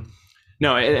 Right.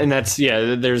 No, and that's,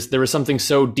 yeah, there was something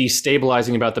so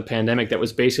destabilizing about the pandemic that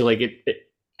was basically like it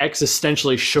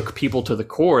existentially shook people to the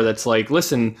core. That's like,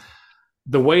 listen,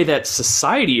 the way that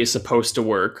society is supposed to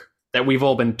work, that we've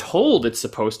all been told it's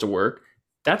supposed to work,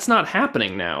 that's not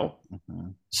happening now.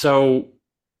 Mm-hmm. So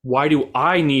why do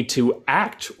I need to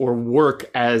act or work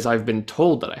as I've been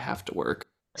told that I have to work?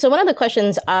 So one of the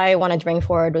questions I wanted to bring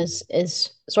forward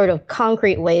is sort of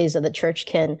concrete ways that the church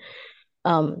can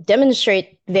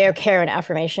demonstrate their care and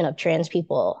affirmation of trans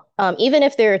people, even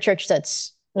if they're a church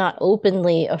that's not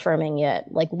openly affirming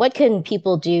yet. Like, what can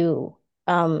people do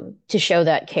to show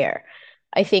that care?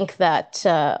 I think that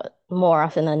more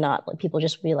often than not, like, people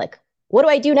just be like, what do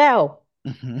I do now?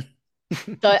 Mm-hmm.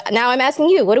 So now I'm asking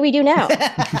you, what do we do now?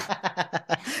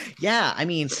 Yeah, I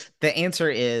mean, the answer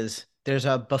is there's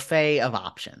a buffet of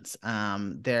options.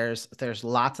 There's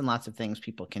lots and lots of things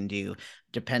people can do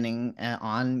depending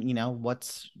on, you know,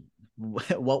 what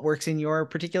works in your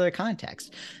particular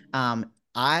context.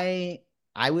 I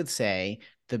would say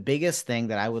the biggest thing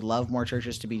that I would love more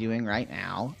churches to be doing right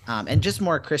now, and just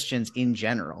more Christians in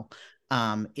general,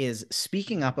 is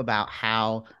speaking up about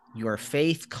how your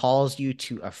faith calls you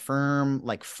to affirm,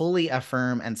 like fully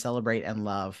affirm and celebrate and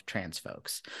love trans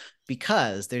folks.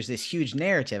 Because there's this huge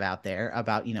narrative out there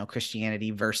about, you know,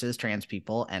 Christianity versus trans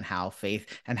people, and how faith,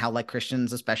 and how, like,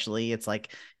 Christians especially, it's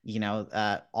like, you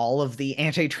know, all of the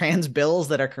anti-trans bills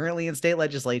that are currently in state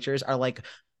legislatures are like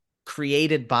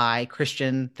created by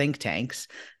Christian think tanks,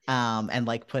 and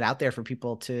like put out there for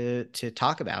people to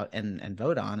talk about and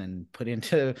vote on and put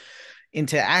into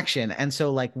action. And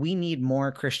so, like, we need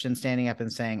more Christians standing up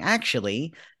and saying,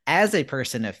 actually, as a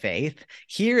person of faith,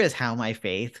 here is how my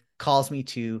faith calls me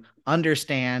to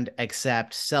understand,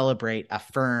 accept, celebrate,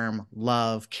 affirm,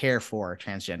 love, care for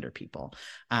transgender people.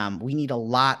 We need a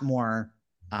lot more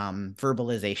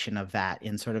verbalization of that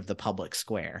in sort of the public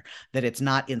square, that it's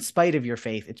not in spite of your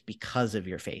faith, it's because of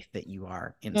your faith that you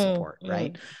are in support,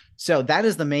 right? So that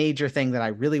is the major thing that I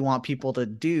really want people to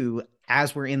do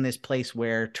as we're in this place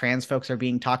where trans folks are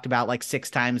being talked about like 6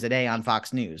 times a day on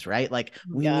Fox News, right? Like,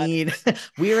 we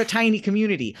are a tiny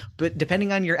community, but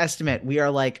depending on your estimate, we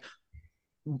are like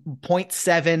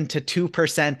 0.7 to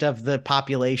 2% of the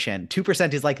population.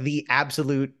 2% is like the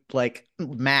absolute like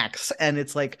max. And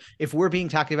it's like, if we're being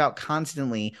talked about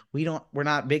constantly, we're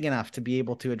not big enough to be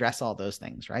able to address all those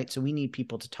things, right? So we need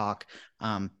people to talk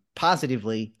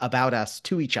positively about us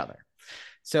to each other.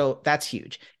 So that's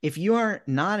huge. If you are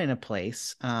not in a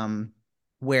place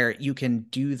where you can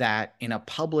do that in a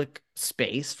public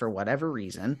space for whatever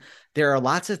reason, there are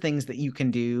lots of things that you can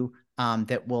do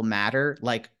that will matter,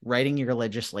 like writing your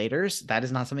legislators. That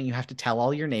is not something you have to tell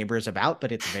all your neighbors about,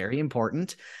 but it's very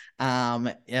important.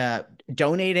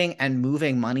 Donating and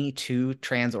moving money to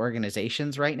trans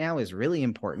organizations right now is really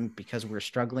important, because we're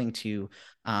struggling to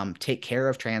take care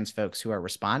of trans folks who are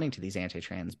responding to these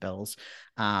anti-trans bills.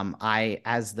 I,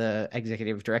 as the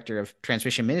executive director of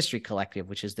Transmission Ministry Collective,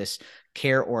 which is this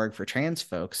care org for trans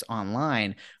folks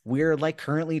online, we're like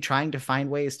currently trying to find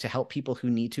ways to help people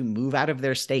who need to move out of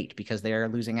their state because they are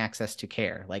losing access to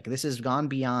care. Like, this has gone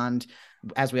beyond,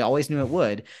 as we always knew it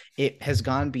would, it has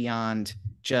gone beyond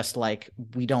just like,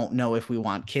 we don't know if we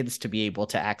want kids to be able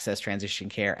to access transition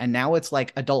care. And now it's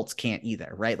like adults can't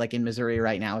either, right? Like in Missouri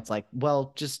right now, it's like,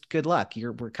 well, just good luck.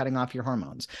 We're cutting off your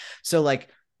hormones. So like,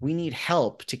 we need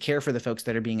help to care for the folks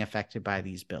that are being affected by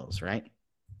these bills, right?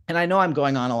 And I know I'm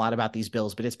going on a lot about these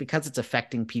bills, but it's because it's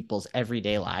affecting people's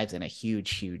everyday lives in a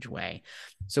huge, huge way.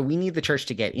 So we need the church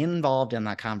to get involved in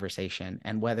that conversation.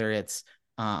 And whether it's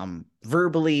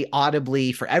verbally,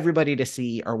 audibly for everybody to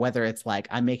see, or whether it's like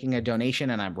I'm making a donation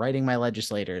and I'm writing my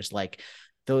legislators, like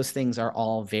those things are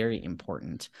all very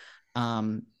important.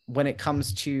 When it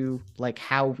comes to like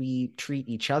how we treat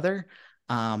each other,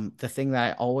 the thing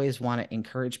that I always want to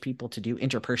encourage people to do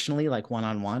interpersonally, like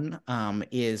one-on-one,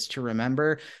 is to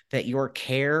remember that your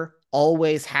care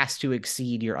always has to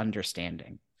exceed your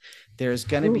understanding. There's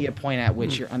going to be a point at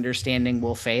which your understanding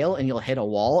will fail and you'll hit a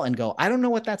wall and go, I don't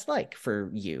know what that's like for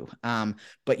you.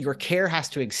 But your care has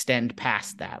to extend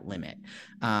past that limit.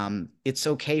 It's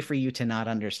okay for you to not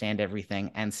understand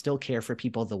everything and still care for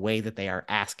people the way that they are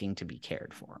asking to be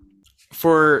cared for.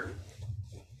 For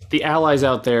the allies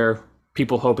out there,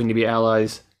 people hoping to be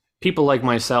allies, people like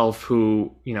myself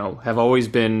who, you know, have always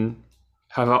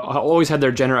had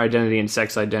their gender identity and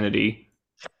sex identity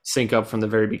sync up from the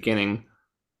very beginning.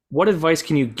 What advice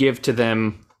can you give to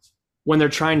them when they're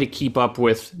trying to keep up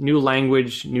with new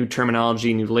language, new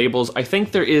terminology, new labels? I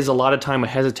think there is a lot of time a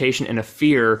hesitation and a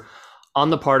fear on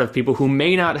the part of people who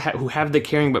may not who have the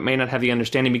caring but may not have the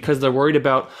understanding, because they're worried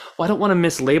about, well, I don't want to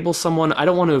mislabel someone, I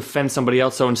don't want to offend somebody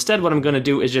else, so instead what I'm going to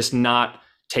do is just not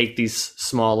take these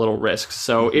small little risks.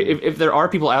 So if there are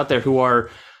people out there who are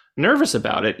nervous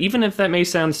about it, even if that may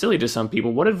sound silly to some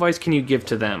people, what advice can you give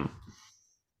to them?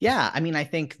 Yeah, I mean, I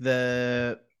think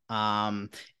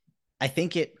I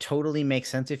think it totally makes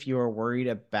sense if you are worried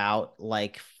about,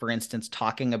 like, for instance,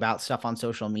 talking about stuff on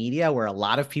social media where a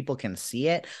lot of people can see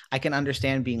it. I can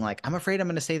understand being like, I'm afraid I'm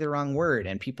going to say the wrong word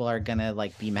and people are going to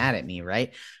like be mad at me,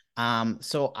 right?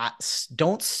 So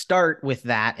don't start with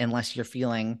that unless you're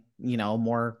feeling, you know,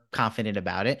 more confident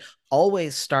about it.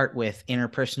 Always start with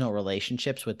interpersonal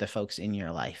relationships with the folks in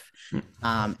your life.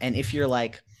 And if you're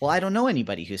like, well, I don't know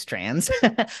anybody who's trans,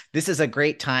 this is a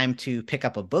great time to pick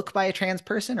up a book by a trans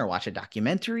person or watch a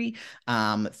documentary,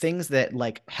 things that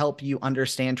like help you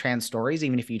understand trans stories,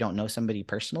 even if you don't know somebody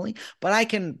personally. But I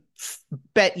can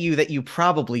bet you that you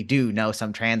probably do know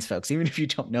some trans folks, even if you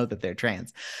don't know that they're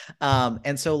trans.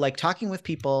 And so like talking with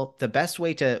people, the best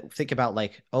way to think about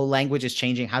like, oh, language is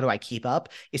changing, how do I keep up,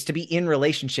 is to be in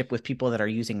relationship with people that are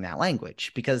using that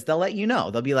language, because they'll let you know.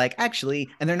 They'll be like, actually,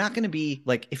 and they're not going to be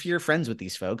like, if you're friends with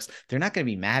these folks, they're not going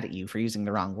to be mad at you for using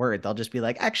the wrong word. They'll just be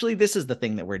like, actually, this is the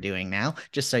thing that we're doing now,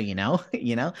 just so you know.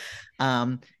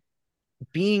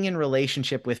 Being in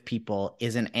relationship with people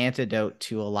is an antidote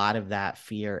to a lot of that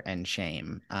fear and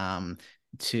shame.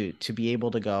 To be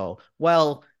able to go,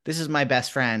 well, this is my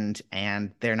best friend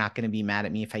and they're not going to be mad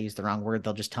at me if I use the wrong word.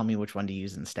 They'll just tell me which one to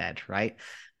use instead, right?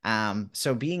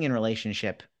 So being in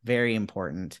relationship, very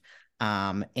important.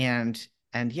 And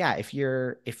yeah, if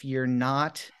you're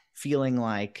not feeling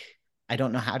like, I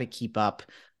don't know how to keep up,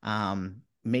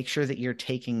 make sure that you're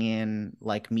taking in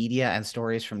like media and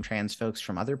stories from trans folks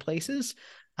from other places,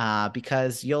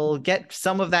 because you'll get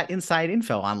some of that inside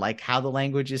info on like how the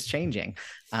language is changing.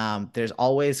 There's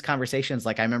always conversations.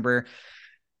 Like I remember,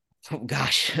 oh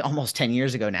gosh, almost 10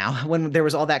 years ago now, when there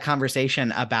was all that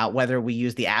conversation about whether we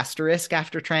use the asterisk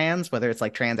after trans, whether it's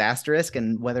like trans asterisk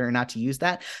and whether or not to use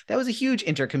that. That was a huge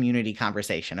intercommunity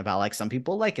conversation about like some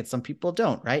people like it, some people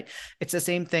don't, right? It's the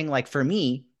same thing like for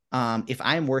me. If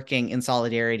I'm working in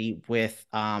solidarity with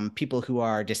people who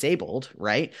are disabled,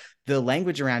 right? The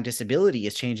language around disability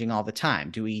is changing all the time.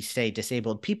 Do we say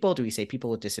disabled people? Do we say people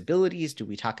with disabilities? Do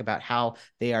we talk about how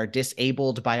they are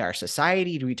disabled by our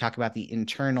society? Do we talk about the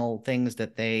internal things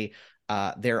that they,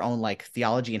 their own like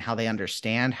theology and how they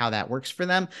understand how that works for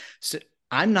them? So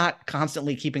I'm not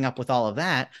constantly keeping up with all of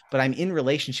that, but I'm in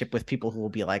relationship with people who will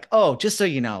be like, oh, just so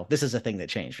you know, this is a thing that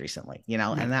changed recently, you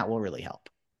know, and that will really help.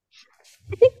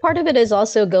 I think part of it is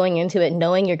also going into it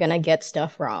knowing you're going to get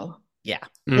stuff wrong. Yeah.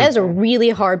 That's a really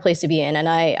hard place to be in. And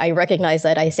I recognize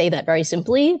that. I say that very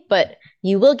simply, but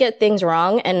you will get things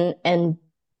wrong. And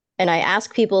I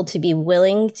ask people to be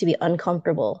willing to be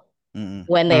uncomfortable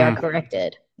when they are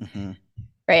corrected. Right.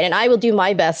 And I will do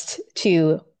my best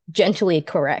to gently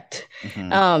correct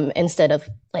instead of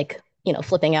like, you know,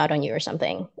 flipping out on you or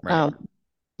something. Right.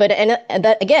 But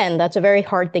that again, that's a very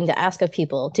hard thing to ask of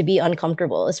people, to be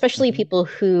uncomfortable, especially people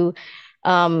who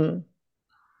are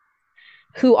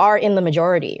in the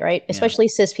majority, right? Especially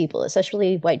cis people,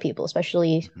 especially white people,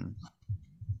 especially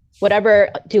whatever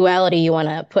duality you want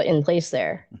to put in place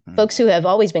there. Folks who have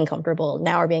always been comfortable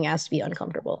now are being asked to be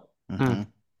uncomfortable.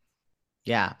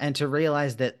 Yeah, and to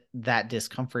realize that that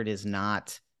discomfort is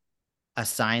not a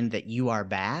sign that you are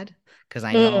bad. Because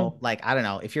I know, like, I don't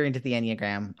know, if you're into the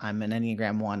Enneagram, I'm an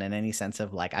Enneagram 1, in any sense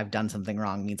of like, I've done something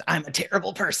wrong means I'm a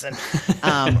terrible person.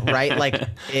 Right? Like,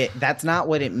 that's not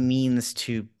what it means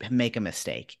to make a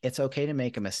mistake. It's okay to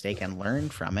make a mistake and learn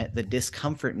from it. The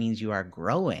discomfort means you are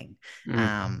growing.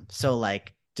 So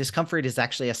like, discomfort is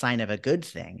actually a sign of a good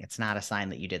thing. It's not a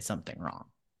sign that you did something wrong.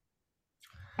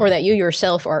 Or that you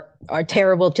yourself are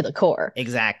terrible to the core.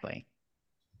 Exactly.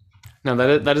 No,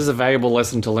 that is a valuable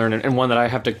lesson to learn, and one that I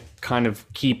have to kind of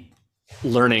keep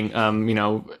learning.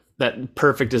 That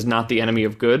perfect is not the enemy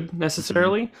of good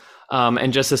necessarily.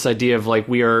 And just this idea of like,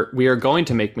 we are going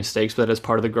to make mistakes, but that is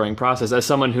part of the growing process. As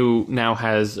someone who now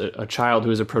has a child who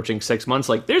is approaching 6 months,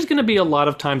 like, there's going to be a lot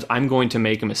of times I'm going to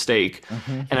make a mistake,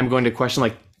 and I'm going to question,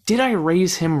 like, did I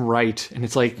raise him right? And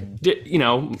it's like,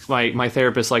 my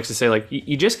therapist likes to say, like,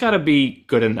 you just got to be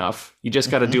good enough. You just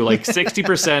got to do like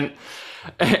 60%.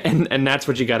 And that's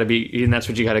what you got to be, and that's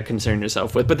what you got to concern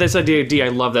yourself with. But this idea, I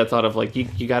love that thought of like,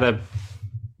 you gotta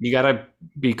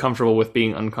be comfortable with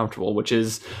being uncomfortable, which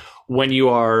is when you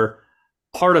are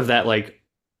part of that like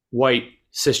white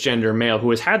cisgender male who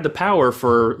has had the power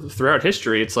throughout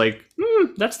history. It's like,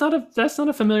 that's not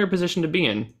a familiar position to be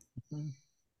in.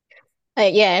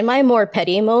 Yeah, in my more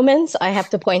petty moments, I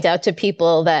have to point out to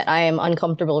people that I am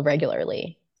uncomfortable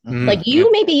regularly. Like,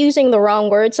 you may be using the wrong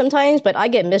word sometimes, but I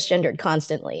get misgendered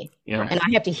constantly. Yeah. And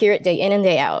I have to hear it day in and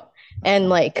day out. And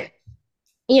like,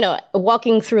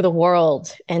 walking through the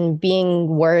world and being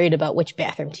worried about which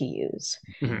bathroom to use.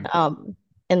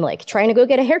 And like trying to go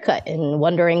get a haircut and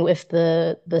wondering if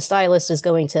the stylist is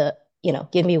going to,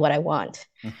 give me what I want.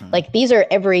 Like, these are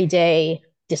everyday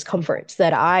discomforts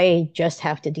that I just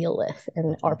have to deal with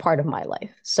and are part of my life.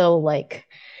 So like,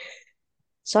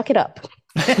 suck it up.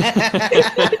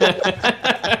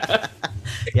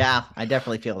 Yeah, I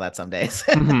definitely feel that some days.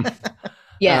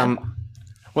 Yeah.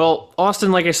 Well,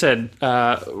 Austen, like I said,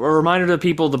 a reminder to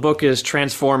people, the book is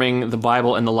Transforming the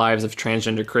Bible and the Lives of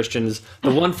Transgender Christians.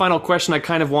 The one final question I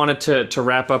kind of wanted to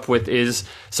wrap up with is,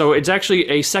 so it's actually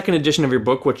a second edition of your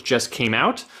book, which just came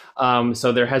out.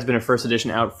 So there has been a first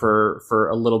edition out for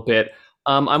a little bit.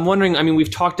 I'm wondering, I mean, we've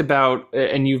talked about,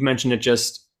 and you've mentioned it,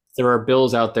 just there are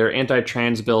bills out there,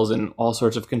 anti-trans bills in all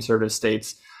sorts of conservative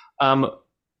states. But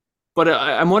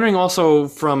I'm wondering also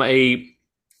from a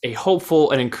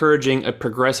hopeful and encouraging, a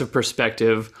progressive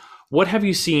perspective, what have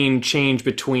you seen change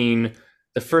between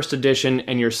the first edition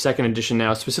and your second edition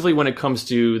now, specifically when it comes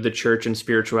to the church and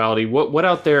spirituality? What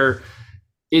out there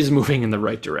is moving in the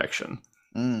right direction?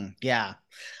 Yeah.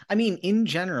 I mean, in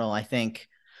general, I think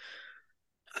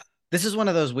this is one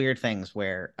of those weird things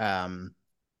where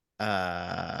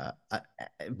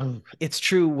it's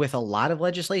true with a lot of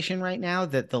legislation right now,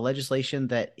 that the legislation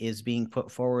that is being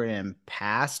put forward and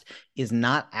passed is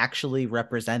not actually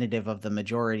representative of the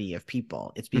majority of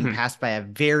people. It's being passed by a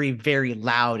very, very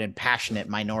loud and passionate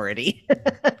minority.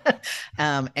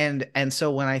 And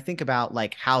so when I think about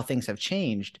like how things have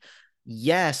changed,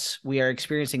 yes, we are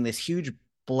experiencing this huge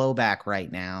blowback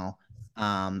right now.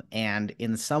 And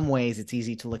in some ways it's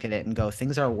easy to look at it and go,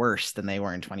 things are worse than they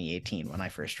were in 2018 when I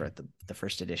first read the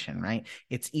first edition, right?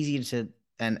 It's easy to,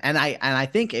 and I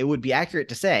think it would be accurate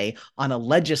to say on a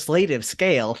legislative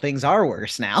scale, things are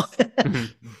worse now.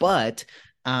 But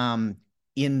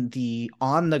in the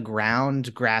on the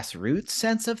ground grassroots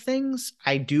sense of things,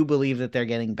 I do believe that they're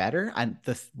getting better. And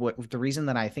the reason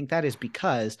that I think that is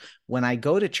because when I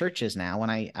go to churches now, when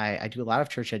I do a lot of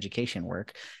church education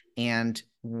work, and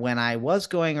when I was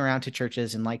going around to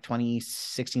churches in like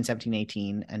 2016, 17,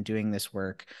 18 and doing this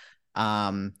work,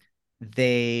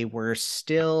 they were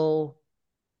still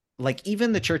like,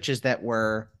 even the churches that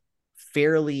were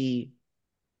fairly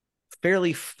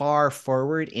far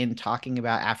forward in talking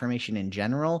about affirmation in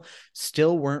general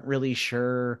still weren't really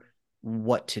sure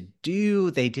what to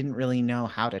do. They didn't really know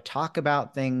how to talk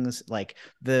about things. Like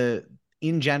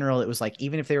in general, it was like,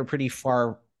 even if they were pretty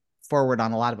far forward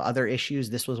on a lot of other issues,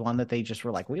 this was one that they just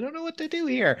were like, we don't know what to do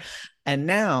here. And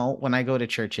now when I go to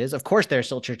churches, of course, there are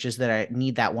still churches that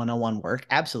need that 101 work.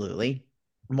 Absolutely.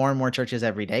 More and more churches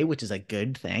every day, which is a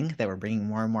good thing that we're bringing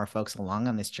more and more folks along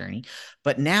on this journey.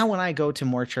 But now when I go to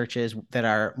more churches that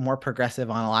are more progressive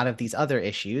on a lot of these other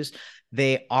issues,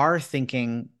 they are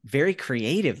thinking very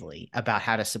creatively about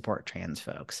how to support trans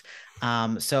folks.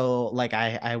 So like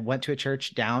I went to a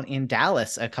church down in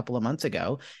Dallas a couple of months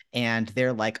ago, and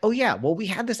they're like, oh yeah, well, we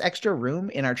had this extra room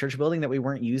in our church building that we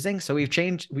weren't using. So we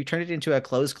turned it into a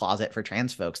clothes closet for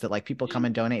trans folks that like people come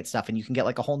and donate stuff and you can get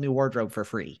like a whole new wardrobe for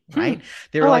free. Right.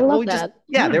 They were like, well,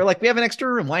 they were like, we have an extra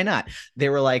room. Why not? They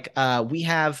were like, we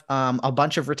have a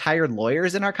bunch of retired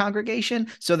lawyers in our congregation.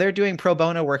 So they're doing pro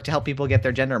bono work to help people get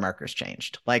their gender markers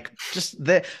changed. Like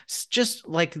just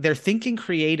like they're thinking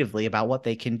creatively about what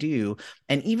they can do.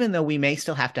 And even though we may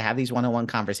still have to have these one-on-one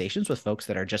conversations with folks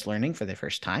that are just learning for the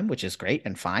first time, which is great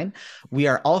and fine, we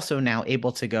are also now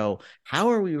able to go, how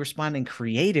are we responding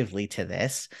creatively to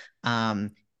this?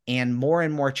 And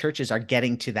more churches are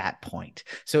getting to that point.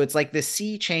 So it's like the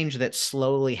sea change that's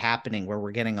slowly happening, where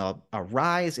we're getting a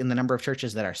rise in the number of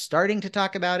churches that are starting to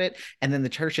talk about it. And then the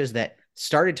churches that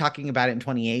started talking about it in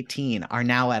 2018 are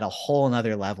now at a whole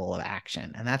nother level of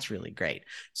action. And that's really great.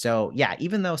 So yeah,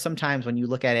 even though sometimes when you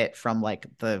look at it from like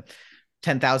the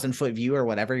 10,000 foot view or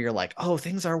whatever, you're like, oh,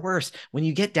 things are worse. When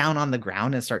you get down on the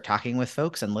ground and start talking with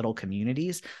folks in little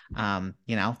communities,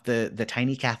 the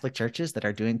tiny Catholic churches that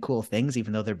are doing cool things,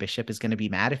 even though their bishop is going to be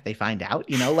mad if they find out,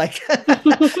 like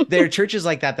there are churches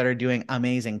like that are doing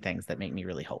amazing things that make me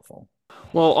really hopeful.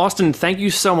 Well, Austen, thank you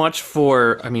so much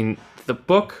for, the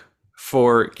book,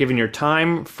 for giving your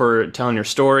time, for telling your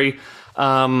story.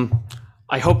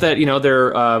 I hope that,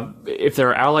 if there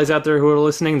are allies out there who are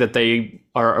listening, that they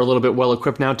are a little bit well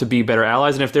equipped now to be better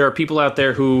allies. And if there are people out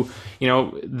there who,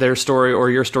 their story or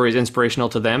your story is inspirational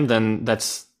to them, then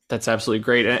that's absolutely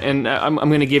great. And I'm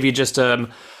going to give you just a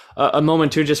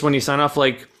moment too, just when you sign off,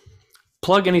 like,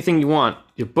 plug anything you want,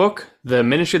 your book, the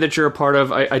ministry that you're a part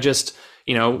of. I just,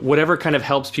 whatever kind of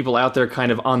helps people out there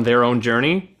kind of on their own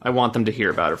journey, I want them to hear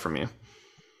about it from you.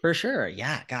 For sure.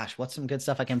 Yeah. Gosh, what's some good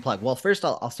stuff I can plug? Well, first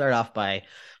I'll start off by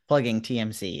plugging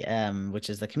TMC, which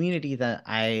is the community that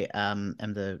I am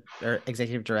the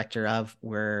executive director of,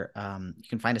 where you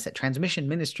can find us at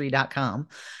transmissionministry.com.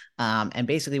 And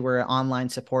basically we're an online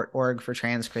support org for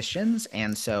trans Christians.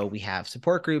 And so we have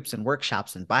support groups and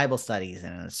workshops and Bible studies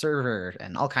and a server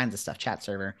and all kinds of stuff, chat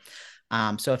server.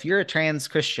 So if you're a trans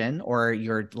Christian, or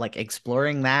you're like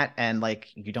exploring that and like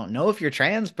you don't know if you're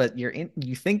trans, but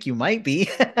you think you might be,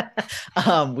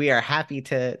 we are happy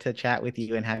to chat with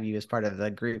you and have you as part of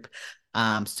the group.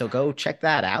 So go check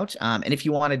that out. And if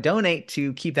you want to donate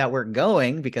to keep that work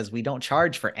going, because we don't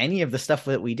charge for any of the stuff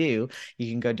that we do,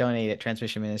 you can go donate at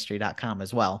transmissionministry.com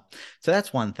as well. So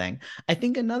that's one thing. I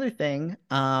think another thing,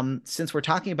 since we're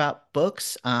talking about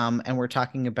books, and we're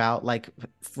talking about like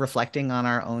reflecting on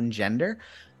our own gender,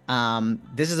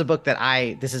 this is a book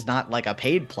that this is not like a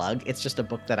paid plug. It's just a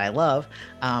book that I love.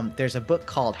 There's a book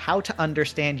called How to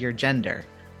Understand Your Gender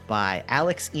by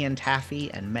Alex Ian Taffy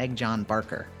and Meg John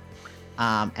Barker.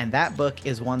 And that book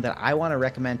is one that I want to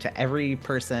recommend to every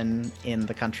person in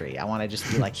the country. I want to just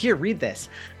be like, here, read this,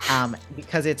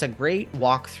 because it's a great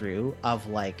walkthrough of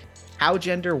like how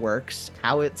gender works,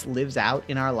 how it lives out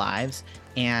in our lives.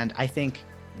 And I think,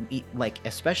 like,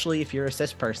 especially if you're a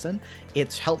cis person,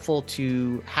 it's helpful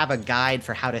to have a guide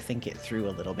for how to think it through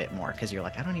a little bit more, because you're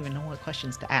like, I don't even know what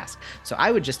questions to ask. So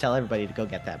I would just tell everybody to go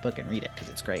get that book and read it, because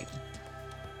it's great.